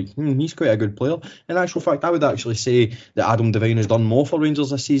now like, he's quite a good player. In actual fact, I would actually say that Adam Devine has done more for Rangers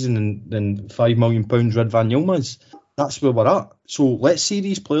this season than £5 million Red Van Yilmaz. That's where we're at. So let's see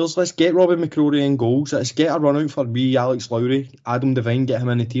these players. Let's get Robbie McCrory in goals. Let's get a run out for Alex Lowry. Adam Devine, get him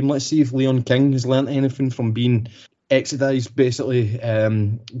in the team. Let's see if Leon King has learnt anything from being exodized, basically,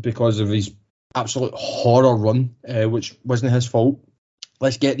 because of his absolute horror run, which wasn't his fault.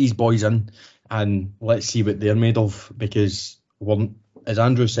 Let's get these boys in and let's see what they're made of, because as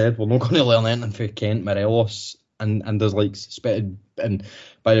Andrew said, we're not going to learn anything from Kent, Morelos, and there's like suspected. And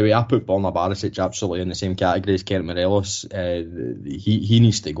by the way, I put Borna Barisic absolutely in the same category as Kent Morelos. He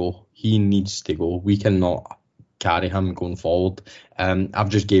needs to go. He needs to go. We cannot carry him going forward. I've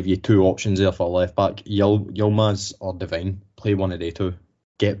just gave you 2 options there for left back: Yilmaz or Devine. Play one of the 2.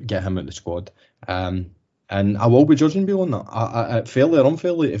 Get him out the squad. And I will be judging Beale on that. I fairly or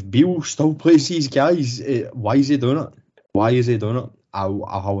unfairly, if Beale still plays these guys, why is he doing it? Why is he doing it? I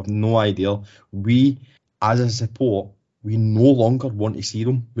have no idea. We, as a support, we no longer want to see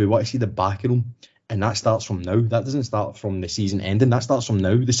them. We want to see the back of them. And that starts from now. That doesn't start from the season ending. That starts from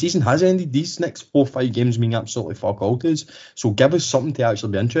now. The season has ended. These next 4 or 5 games mean absolutely fuck all to us. So give us something to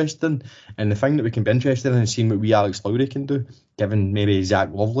actually be interested in. And the thing that we can be interested in is seeing what we Alex Lowry can do, giving maybe Zach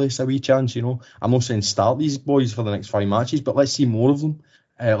Lovelace a wee chance, I'm not saying start these boys for the next 5 matches, but let's see more of them.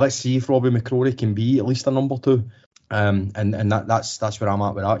 Let's see if Robbie McCrory can be at least a number 2. And that's where I'm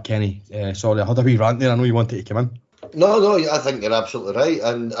at with that, Kenny. Sorry, I had a wee rant there. I know you wanted to come in. No, I think you're absolutely right,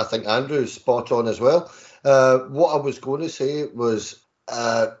 and I think Andrew's spot on as well. What I was going to say was,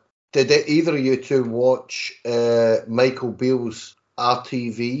 did either of you 2 watch Michael Beale's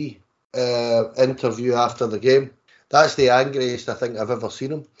RTV interview after the game? That's the angriest I think I've ever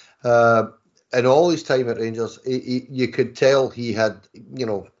seen him. In all his time at Rangers, you could tell he had,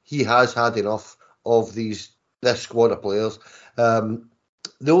 he has had enough of this squad of players.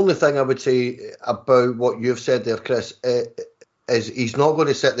 The only thing I would say about what you've said there, Chris, is he's not going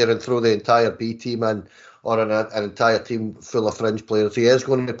to sit there and throw the entire B team in, or an entire team full of fringe players. He is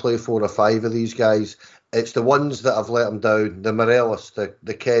going to play 4 or 5 of these guys. It's the ones that have let him down, the Morelos,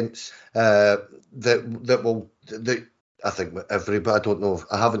 the Kents, that will. I think everybody. I don't know.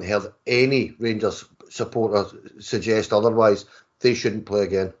 I haven't heard any Rangers supporter suggest otherwise. They shouldn't play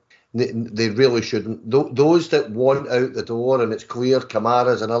again. They really shouldn't. Those that want out the door, and it's clear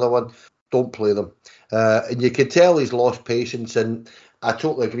Kamara's another one, don't play them. And you can tell he's lost patience, and I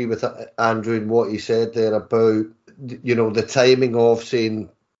totally agree with Andrew and what he said there about, the timing of saying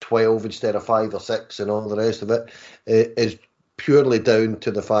 12 instead of 5 or 6 and all the rest of it is purely down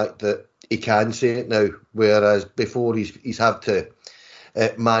to the fact that he can say it now, whereas before he's had to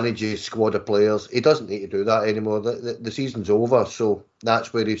manage his squad of players. He doesn't need to do that anymore. The season's over, so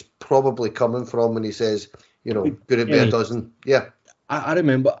that's where he's probably coming from when he says, could it be a dozen? Yeah. I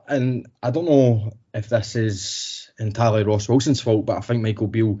remember, and I don't know if this is entirely Ross Wilson's fault, but I think Michael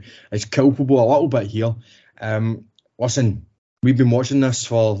Beale is culpable a little bit here. Listen, we've been watching this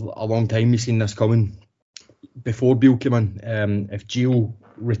for a long time. We've seen this coming before Beale came in. If Gio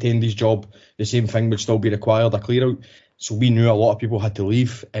retained his job, the same thing would still be required, a clear out. So we knew a lot of people had to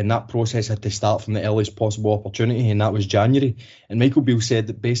leave, and that process had to start from the earliest possible opportunity, and that was January. And Michael Beale said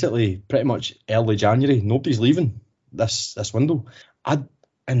that basically pretty much early January, nobody's leaving this window.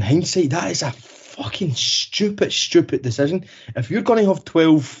 In hindsight, that is a fucking stupid decision. If you're going to have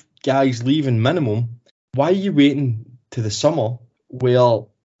 12 guys leaving minimum, why are you waiting to the summer where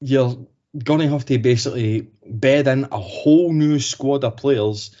you're going to have to basically bed in a whole new squad of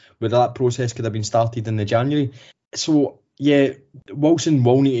players where that process could have been started in the January? So, yeah, Wilson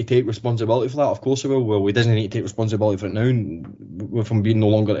will need to take responsibility for that. Of course he will. Well, he doesn't need to take responsibility for it now with him being no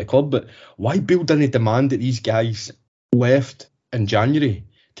longer at the club. But why Beale didn't demand that these guys left in January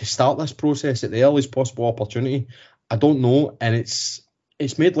to start this process at the earliest possible opportunity? I don't know. And it's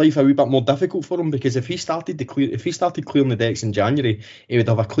made life a wee bit more difficult for him, because if he started clearing the decks in January, he would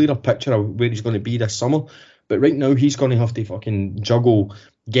have a clearer picture of where he's going to be this summer. But right now, he's going to have to fucking juggle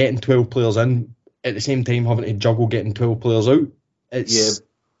getting 12 players in, at the same time having to juggle getting 12 players out.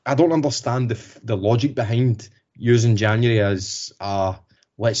 I don't understand the logic behind using January as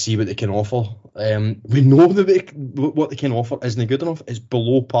let's see what they can offer. We know that what they can offer isn't good enough. It's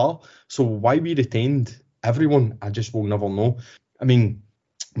below par. So why we retained everyone, I just will never know. I mean,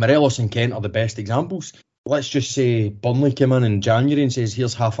 Morelos and Kent are the best examples. Let's just say Burnley came in January and says,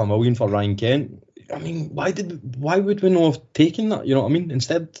 here's $500,000 for Ryan Kent. I mean, why would we not have taken that? You know what I mean?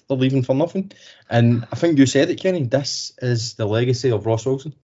 Instead, they're leaving for nothing. And I think you said it, Kenny. This is the legacy of Ross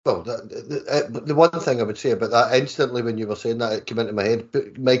Wilson. Well, the one thing I would say about that, instantly when you were saying that, it came into my head.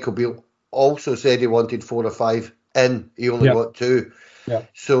 But Michael Beale also said he wanted 4 or 5 in. He only got 2. Yeah.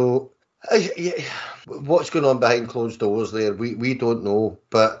 So, what's going on behind closed doors there? We don't know.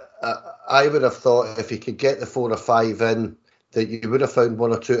 But I would have thought if he could get the 4 or 5 in, that you would have found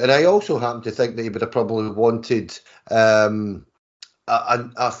 1 or 2. And I also happen to think that he would have probably wanted a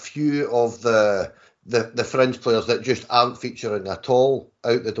few of the fringe players that just aren't featuring at all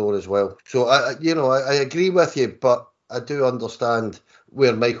out the door as well. So, I agree with you, but I do understand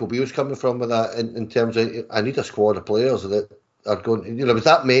where Michael Beale's coming from with that in terms of, I need a squad of players that are going, with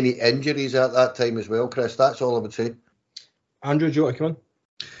that many injuries at that time as well, Chris. That's all I would say. Andrew, do you want to come on?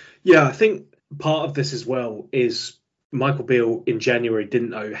 Yeah, I think part of this as well is Michael Beale in January didn't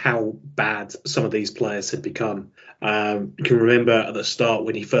know how bad some of these players had become. You can remember at the start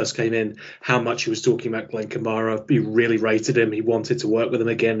when he first came in, how much he was talking about Glenn Kamara. He really rated him. He wanted to work with him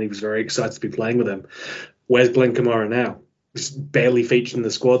again. He was very excited to be playing with him. Where's Glenn Kamara now? He's barely featured in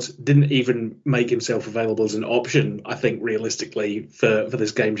the squad. Didn't even make himself available as an option, I think, realistically, for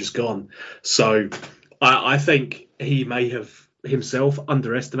this game just gone. So I think he may have himself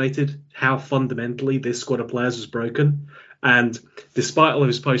underestimated how fundamentally this squad of players was broken. And despite all of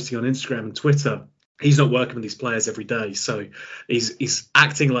his posting on Instagram and Twitter, he's not working with these players every day. So he's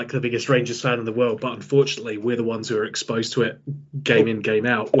acting like the biggest Rangers fan in the world. But unfortunately, we're the ones who are exposed to it game in, game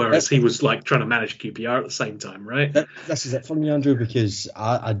out. Whereas he was like trying to manage QPR at the same time, right? This is it for me, Andrew, because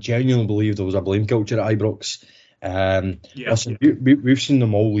I genuinely believe there was a blame culture at Ibrox. Listen, we've seen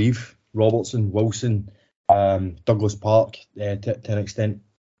them all leave. Robertson, Wilson, Douglas Park, to an extent.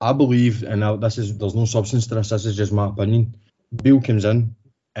 I believe, and there's no substance to this is just my opinion, Beale comes in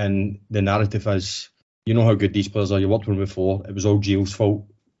and the narrative is, you know how good these players are, you worked with them before, it was all Gio's fault,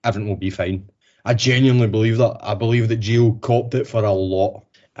 everything will be fine. I genuinely believe that. I believe that Gio copped it for a lot.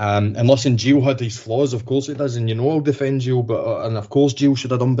 And listen, Gio had his flaws, of course he does, and I'll defend Gio, and of course Gio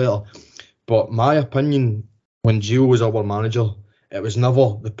should have done better. But my opinion, when Gio was our manager, it was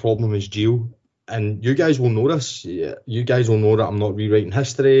never the problem was Gio. And you guys will know this. You guys will know that I'm not rewriting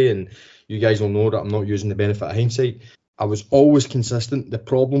history, and you guys will know that I'm not using the benefit of hindsight. I was always consistent. The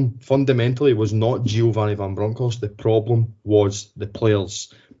problem fundamentally was not Giovanni Van Bronckhorst. The problem was the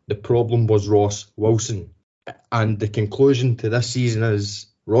players. The problem was Ross Wilson. And the conclusion to this season is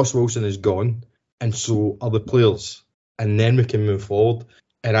Ross Wilson is gone, and so are the players. And then we can move forward.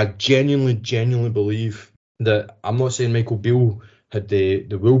 And I genuinely believe that, I'm not saying Michael Beale had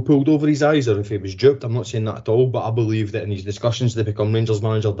the wool pulled over his eyes or if he was duped. I'm not saying that at all, but I believe that in his discussions to become Rangers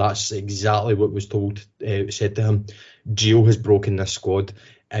manager, that's exactly what was said to him. Gio has broken this squad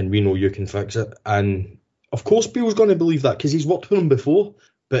and we know you can fix it. And of course Beale's going to believe that because he's worked with him before,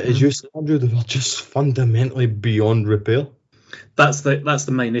 but as you said, Andrew, they were just fundamentally beyond repair. That's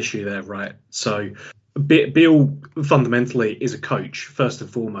the main issue there, right? So Beale fundamentally is a coach first and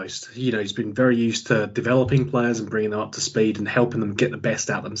foremost. He's been very used to developing players and bringing them up to speed and helping them get the best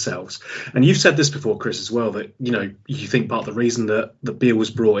out themselves. And you've said this before, Chris, as well, that you think part of the reason that Beale was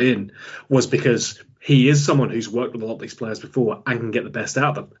brought in was because he is someone who's worked with a lot of these players before and can get the best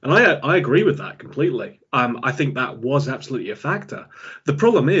out of them. And I agree with that completely. I think that was absolutely a factor. The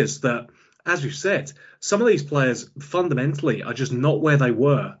problem is that, as we've said, some of these players fundamentally are just not where they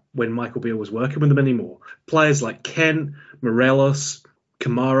were when Michael Beale was working with them anymore. Players like Ken, Morelos,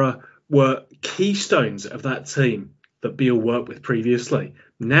 Kamara were keystones of that team that Beale worked with previously.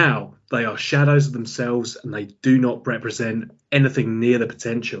 Now they are shadows of themselves and they do not represent anything near the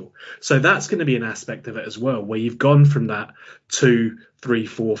potential. So that's going to be an aspect of it as well, where you've gone from that 2, 3,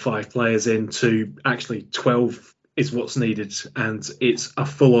 4, 5 players into actually 12 is what's needed, and it's a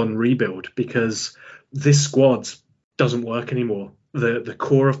full-on rebuild because this squad doesn't work anymore. The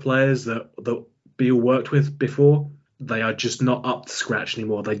core of players that Beale worked with before, they are just not up to scratch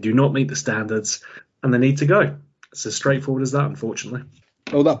anymore. They do not meet the standards, and they need to go. It's as straightforward as that, unfortunately.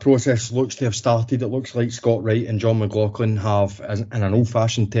 Well, that process looks to have started. It looks like Scott Wright and John McLaughlin have, in an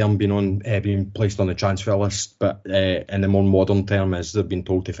old-fashioned term, been placed on the transfer list, but in the more modern term, as they've been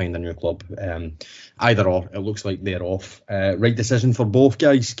told to find a new club. Either or, it looks like they're off. Right decision for both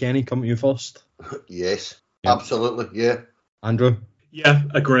guys. Kenny, come to you first. Yes, absolutely, yeah. Andrew? Yeah,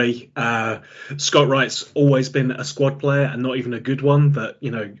 agree. Scott Wright's always been a squad player and not even a good one that,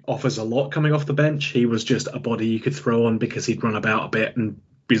 offers a lot coming off the bench. He was just a body you could throw on because he'd run about a bit and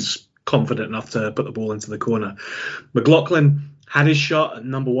was confident enough to put the ball into the corner. McLaughlin had his shot at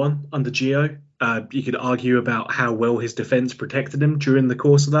number 1 under Gio. You could argue about how well his defence protected him during the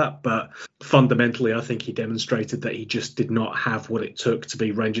course of that, but fundamentally I think he demonstrated that he just did not have what it took to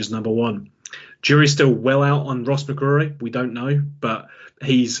be Rangers number 1. Jury's still well out on Ross McCrory. We don't know, but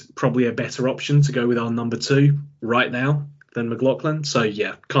he's probably a better option to go with our number 2 right now than McLaughlin. So,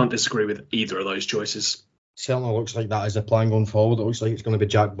 yeah, can't disagree with either of those choices. Certainly looks like that is the plan going forward. It looks like it's going to be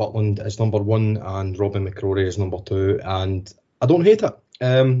Jack Butland as number 1 and Robin McCrory as number 2, and I don't hate it.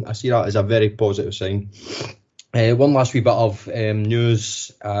 I see that as a very positive sign. One last wee bit of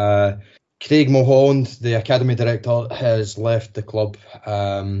news. Craig Mulholland, the academy director, has left the club.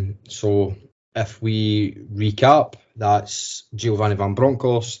 So if we recap, that's Giovanni Van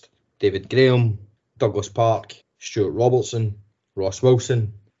Bronckhorst, David Graham, Douglas Park, Stuart Robertson, Ross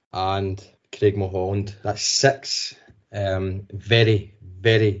Wilson, and Craig Mulholland. That's 6 very,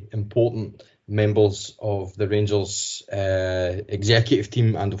 very important members of the Rangers executive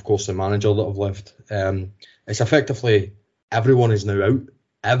team and, of course, the manager that have left. It's effectively everyone is now out.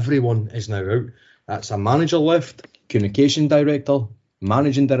 Everyone is now out. That's a manager left, communication director,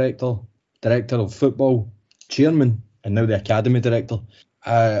 managing director, director of football, chairman, and now the academy director.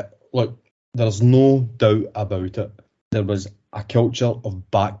 Look, there's no doubt about it. There was a culture of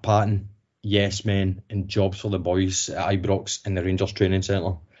backpatting, yes men, and jobs for the boys at Ibrox in the Rangers training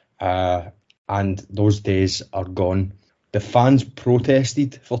centre. And those days are gone. The fans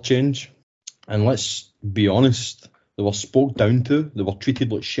protested for change. And let's be honest, they were spoke down to. They were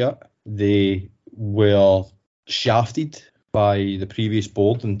treated like shit. They were shafted by the previous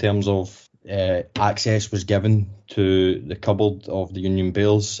board in terms of access was given to the cupboard of the Union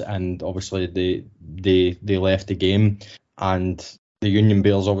Bears, and obviously they left the game, and the Union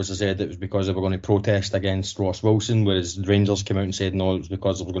Bears obviously said it was because they were going to protest against Ross Wilson, whereas the Rangers came out and said no, it was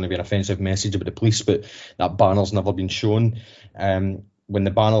because there was going to be an offensive message about the police, but that banner's never been shown. When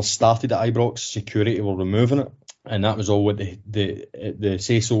the banners started at Ibrox, security were removing it, and that was all with the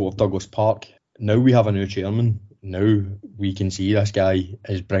say-so of Douglas Park. Now we have a new chairman. Now we can see this guy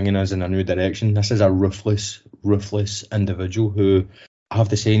is bringing us in a new direction. This is a ruthless individual who, I have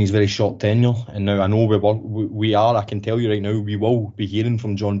to say, in his very short tenure, and now I know I can tell you right now, we will be hearing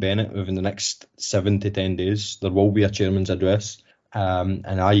from John Bennett within the next 7 to 10 days. There will be a chairman's address, and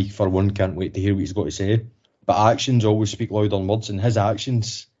I, for one, can't wait to hear what he's got to say. But actions always speak louder than words, and his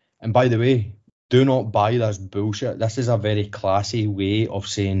actions, and by the way, do not buy this bullshit. This is a very classy way of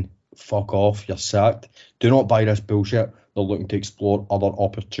saying, fuck off, you're sacked. Do not buy this bullshit. They're looking to explore other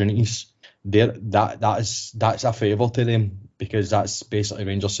opportunities. That's a favour to them, because that's basically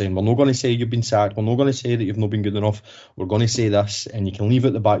Rangers saying, we're not going to say you've been sacked, we're not going to say that you've not been good enough, we're going to say this, and you can leave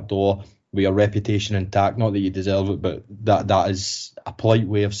it the back door with your reputation intact. Not that you deserve it, but that is a polite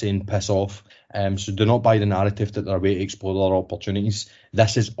way of saying piss off. So do not buy the narrative that they're a way to explore other opportunities.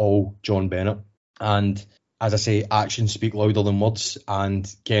 This is all John Bennett, and as I say, actions speak louder than words.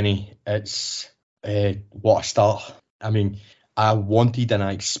 And Kenny, it's what a start. I mean, I wanted and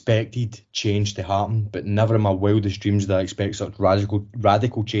I expected change to happen, but never in my wildest dreams did I expect such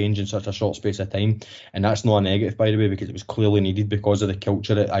radical change in such a short space of time. And that's not a negative, by the way, because it was clearly needed because of the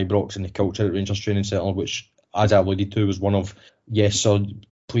culture at Ibrox and the culture at Rangers Training Centre, which, as I alluded to, was one of yes sir,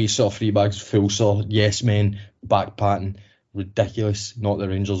 please sir, free bags, full sir, yes men, back patting, ridiculous, not the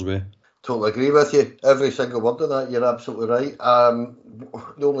Rangers way. Totally agree with you. Every single word of that, you're absolutely right.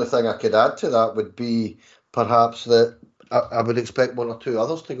 The only thing I could add to that would be perhaps that I would expect one or two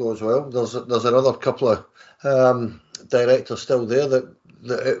others to go as well. There's another couple of directors still there that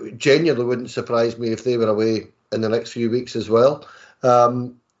it genuinely wouldn't surprise me if they were away in the next few weeks as well.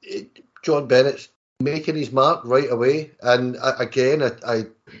 John Bennett's making his mark right away, and I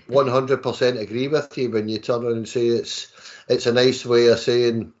 100% agree with you when you turn around and say it's a nice way of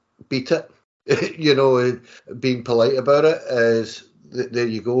saying beat it. Being polite about it is there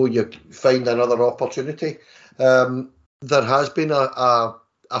you go, you find another opportunity. There has been a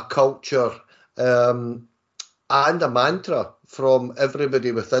culture and a mantra from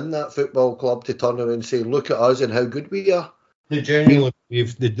everybody within that football club to turn around and say, look at us and how good we are. They genuinely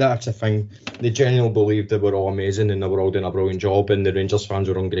believe that's a thing. They genuinely believe that we're all amazing and that we're all doing a brilliant job, and the Rangers fans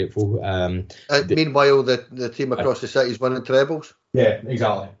are ungrateful. Meanwhile, the team across the city is winning trebles. Yeah,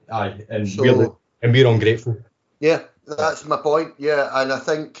 exactly. Aye, and we're ungrateful. Yeah, that's my point. Yeah, and I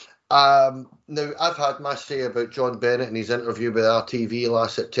think now I've had my say about John Bennett and his interview with RTV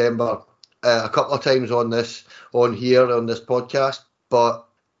last September a couple of times on this podcast, but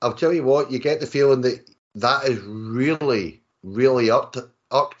I'll tell you what, you get the feeling that is really, really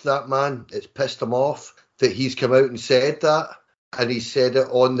irked that man. It's pissed him off that he's come out and said that, and he said it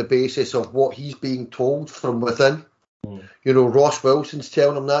on the basis of what he's being told from within. Ross Wilson's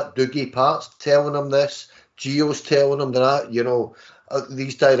telling him that, Dougie Part's telling him this, Gio's telling him that,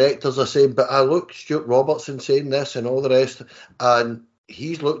 these directors are saying, but look, Stuart Robertson saying this and all the rest, and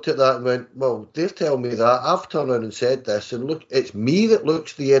he's looked at that and went, well, they're telling me that, I've turned around and said this, and look, it's me that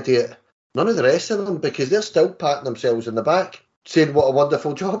looks the idiot, none of the rest of them, because they're still patting themselves in the back, saying what a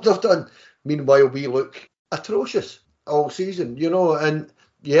wonderful job they've done. Meanwhile, we look atrocious all season, and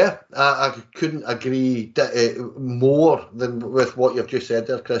yeah, I couldn't agree more than with what you've just said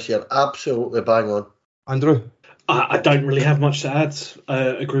there, Chris. You're absolutely bang on. Andrew? I don't really have much to add.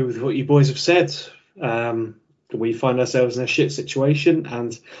 Agree with what you boys have said. We find ourselves in a shit situation,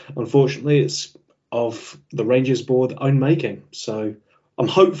 and unfortunately it's of the Rangers board own making. So I'm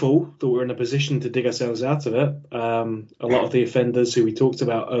hopeful that we're in a position to dig ourselves out of it. A lot of the offenders who we talked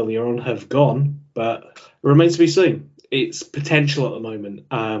about earlier on have gone, but it remains to be seen. It's potential at the moment.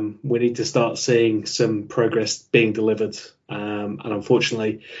 We need to start seeing some progress being delivered. And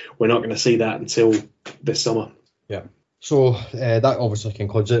unfortunately, we're not going to see that until this summer. Yeah. So that obviously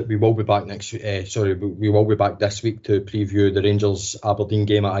concludes it. We will be back we will be back this week to preview the Rangers Aberdeen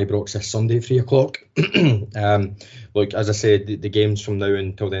game at Ibrox this Sunday, 3:00. Look, as I said, the games from now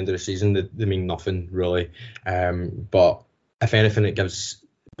until the end of the season, they mean nothing really. But if anything, it gives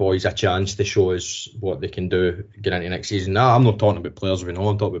boys a chance to show us what they can do get into next season. I'm not talking about players we know,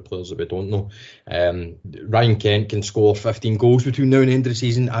 I'm talking about players that we don't know. Ryan Kent can score 15 goals between now and the end of the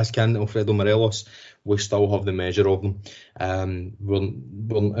season, as can Alfredo Morelos. We still have the measure of them.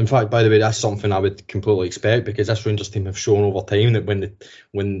 In fact, by the way, that's something I would completely expect, because this Rangers team have shown over time that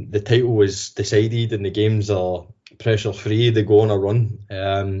when the title was decided and the games are pressure free, they go on a run,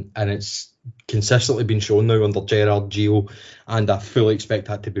 and it's consistently been shown now under Gerrard, Gio, and I fully expect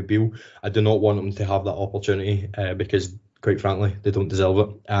that to be Beale. I do not want them to have that opportunity because, quite frankly, they don't deserve it,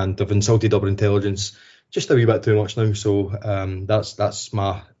 and they've insulted our intelligence just a wee bit too much now. So that's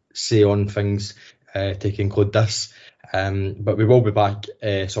my say on things to conclude this. But we will be back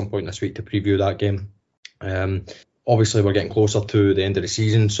some point this week to preview that game. Obviously, we're getting closer to the end of the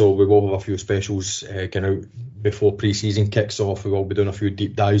season, so we will have a few specials going out before pre-season kicks off. We will be doing a few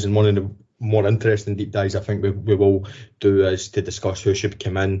deep dives, and one of the more interesting deep dives I think we will do is to discuss who should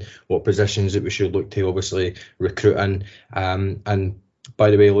come in, what positions that we should look to obviously recruit in. And by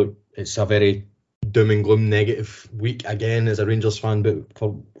the way, look, it's a very doom and gloom negative week again as a Rangers fan, but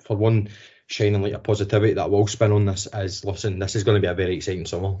for one shining light of positivity that I will spin on this is, listen, this is going to be a very exciting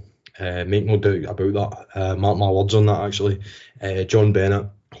summer. Make no doubt about that. Mark my words on that, actually. John Bennett,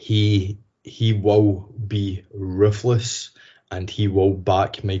 he will be ruthless, and he will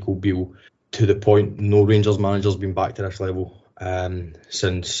back Michael Beale to the point no Rangers manager's been back to this level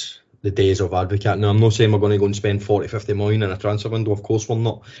since the days of Advocate. Now, I'm not saying we're going to go and spend 40-50 million in a transfer window, of course we're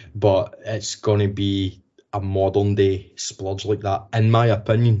not, but it's going to be a modern day splurge like that, in my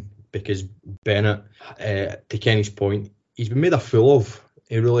opinion, because Bennett, to Kenny's point, he's been made a fool of.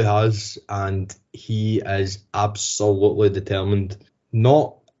 He really has, and he is absolutely determined,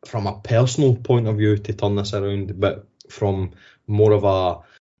 not from a personal point of view to turn this around, but from more of a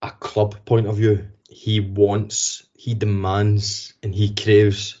club point of view. He wants, he demands, and he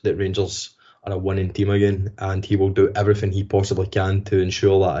craves that Rangers are a winning team again, and he will do everything he possibly can to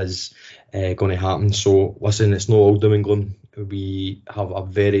ensure that is going to happen. So listen, it's no all doom and gloom. We have a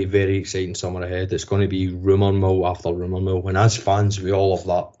very, very exciting summer ahead. It's going to be rumour mill after rumour mill, and as fans, we all love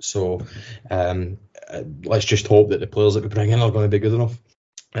that. So let's just hope that the players that we bring in are going to be good enough.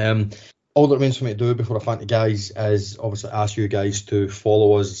 All that remains for me to do before I thank the guys is obviously ask you guys to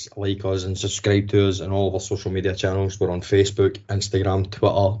follow us, like us, and subscribe to us on all of our social media channels. We're on Facebook, Instagram,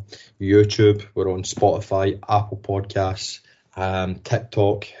 Twitter, YouTube. We're on Spotify, Apple Podcasts,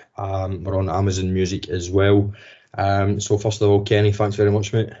 TikTok. We're on Amazon Music as well. So first of all, Kenny, thanks very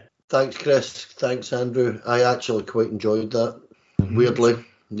much, mate. Thanks, Chris. Thanks, Andrew. I actually quite enjoyed that. Weirdly,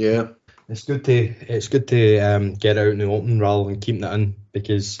 yeah. It's good to get out in the open rather than keeping it in,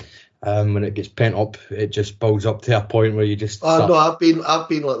 because when it gets pent up, it just builds up to a point where you just. No, I've been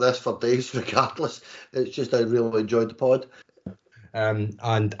like this for days, regardless. It's just I really enjoyed the pod.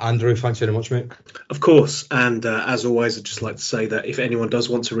 And Andrew, thanks very much, mate. Of course, and as always, I'd just like to say that if anyone does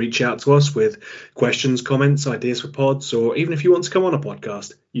want to reach out to us with questions, comments, ideas for pods, or even if you want to come on a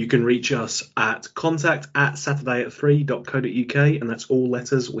podcast, you can reach us at contact@saturday@3.co.uk, and that's all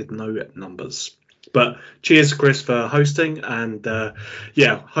letters with no numbers. But cheers, Chris, for hosting, and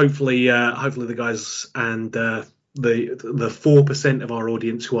hopefully the guys and the 4% of our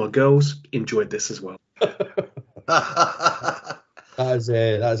audience who are girls enjoyed this as well.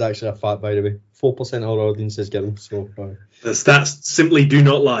 That is actually a fact, by the way. 4% of our audience is girls. So the stats simply do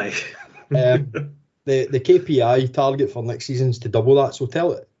not lie. The KPI target for next season is to double that. So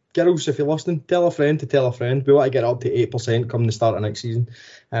tell it, girls, if you're listening, tell a friend to tell a friend. We want to get up to 8% come the start of next season.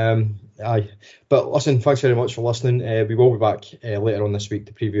 But listen, thanks very much for listening. We will be back later on this week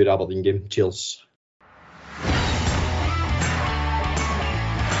to preview the Aberdeen game. Cheers.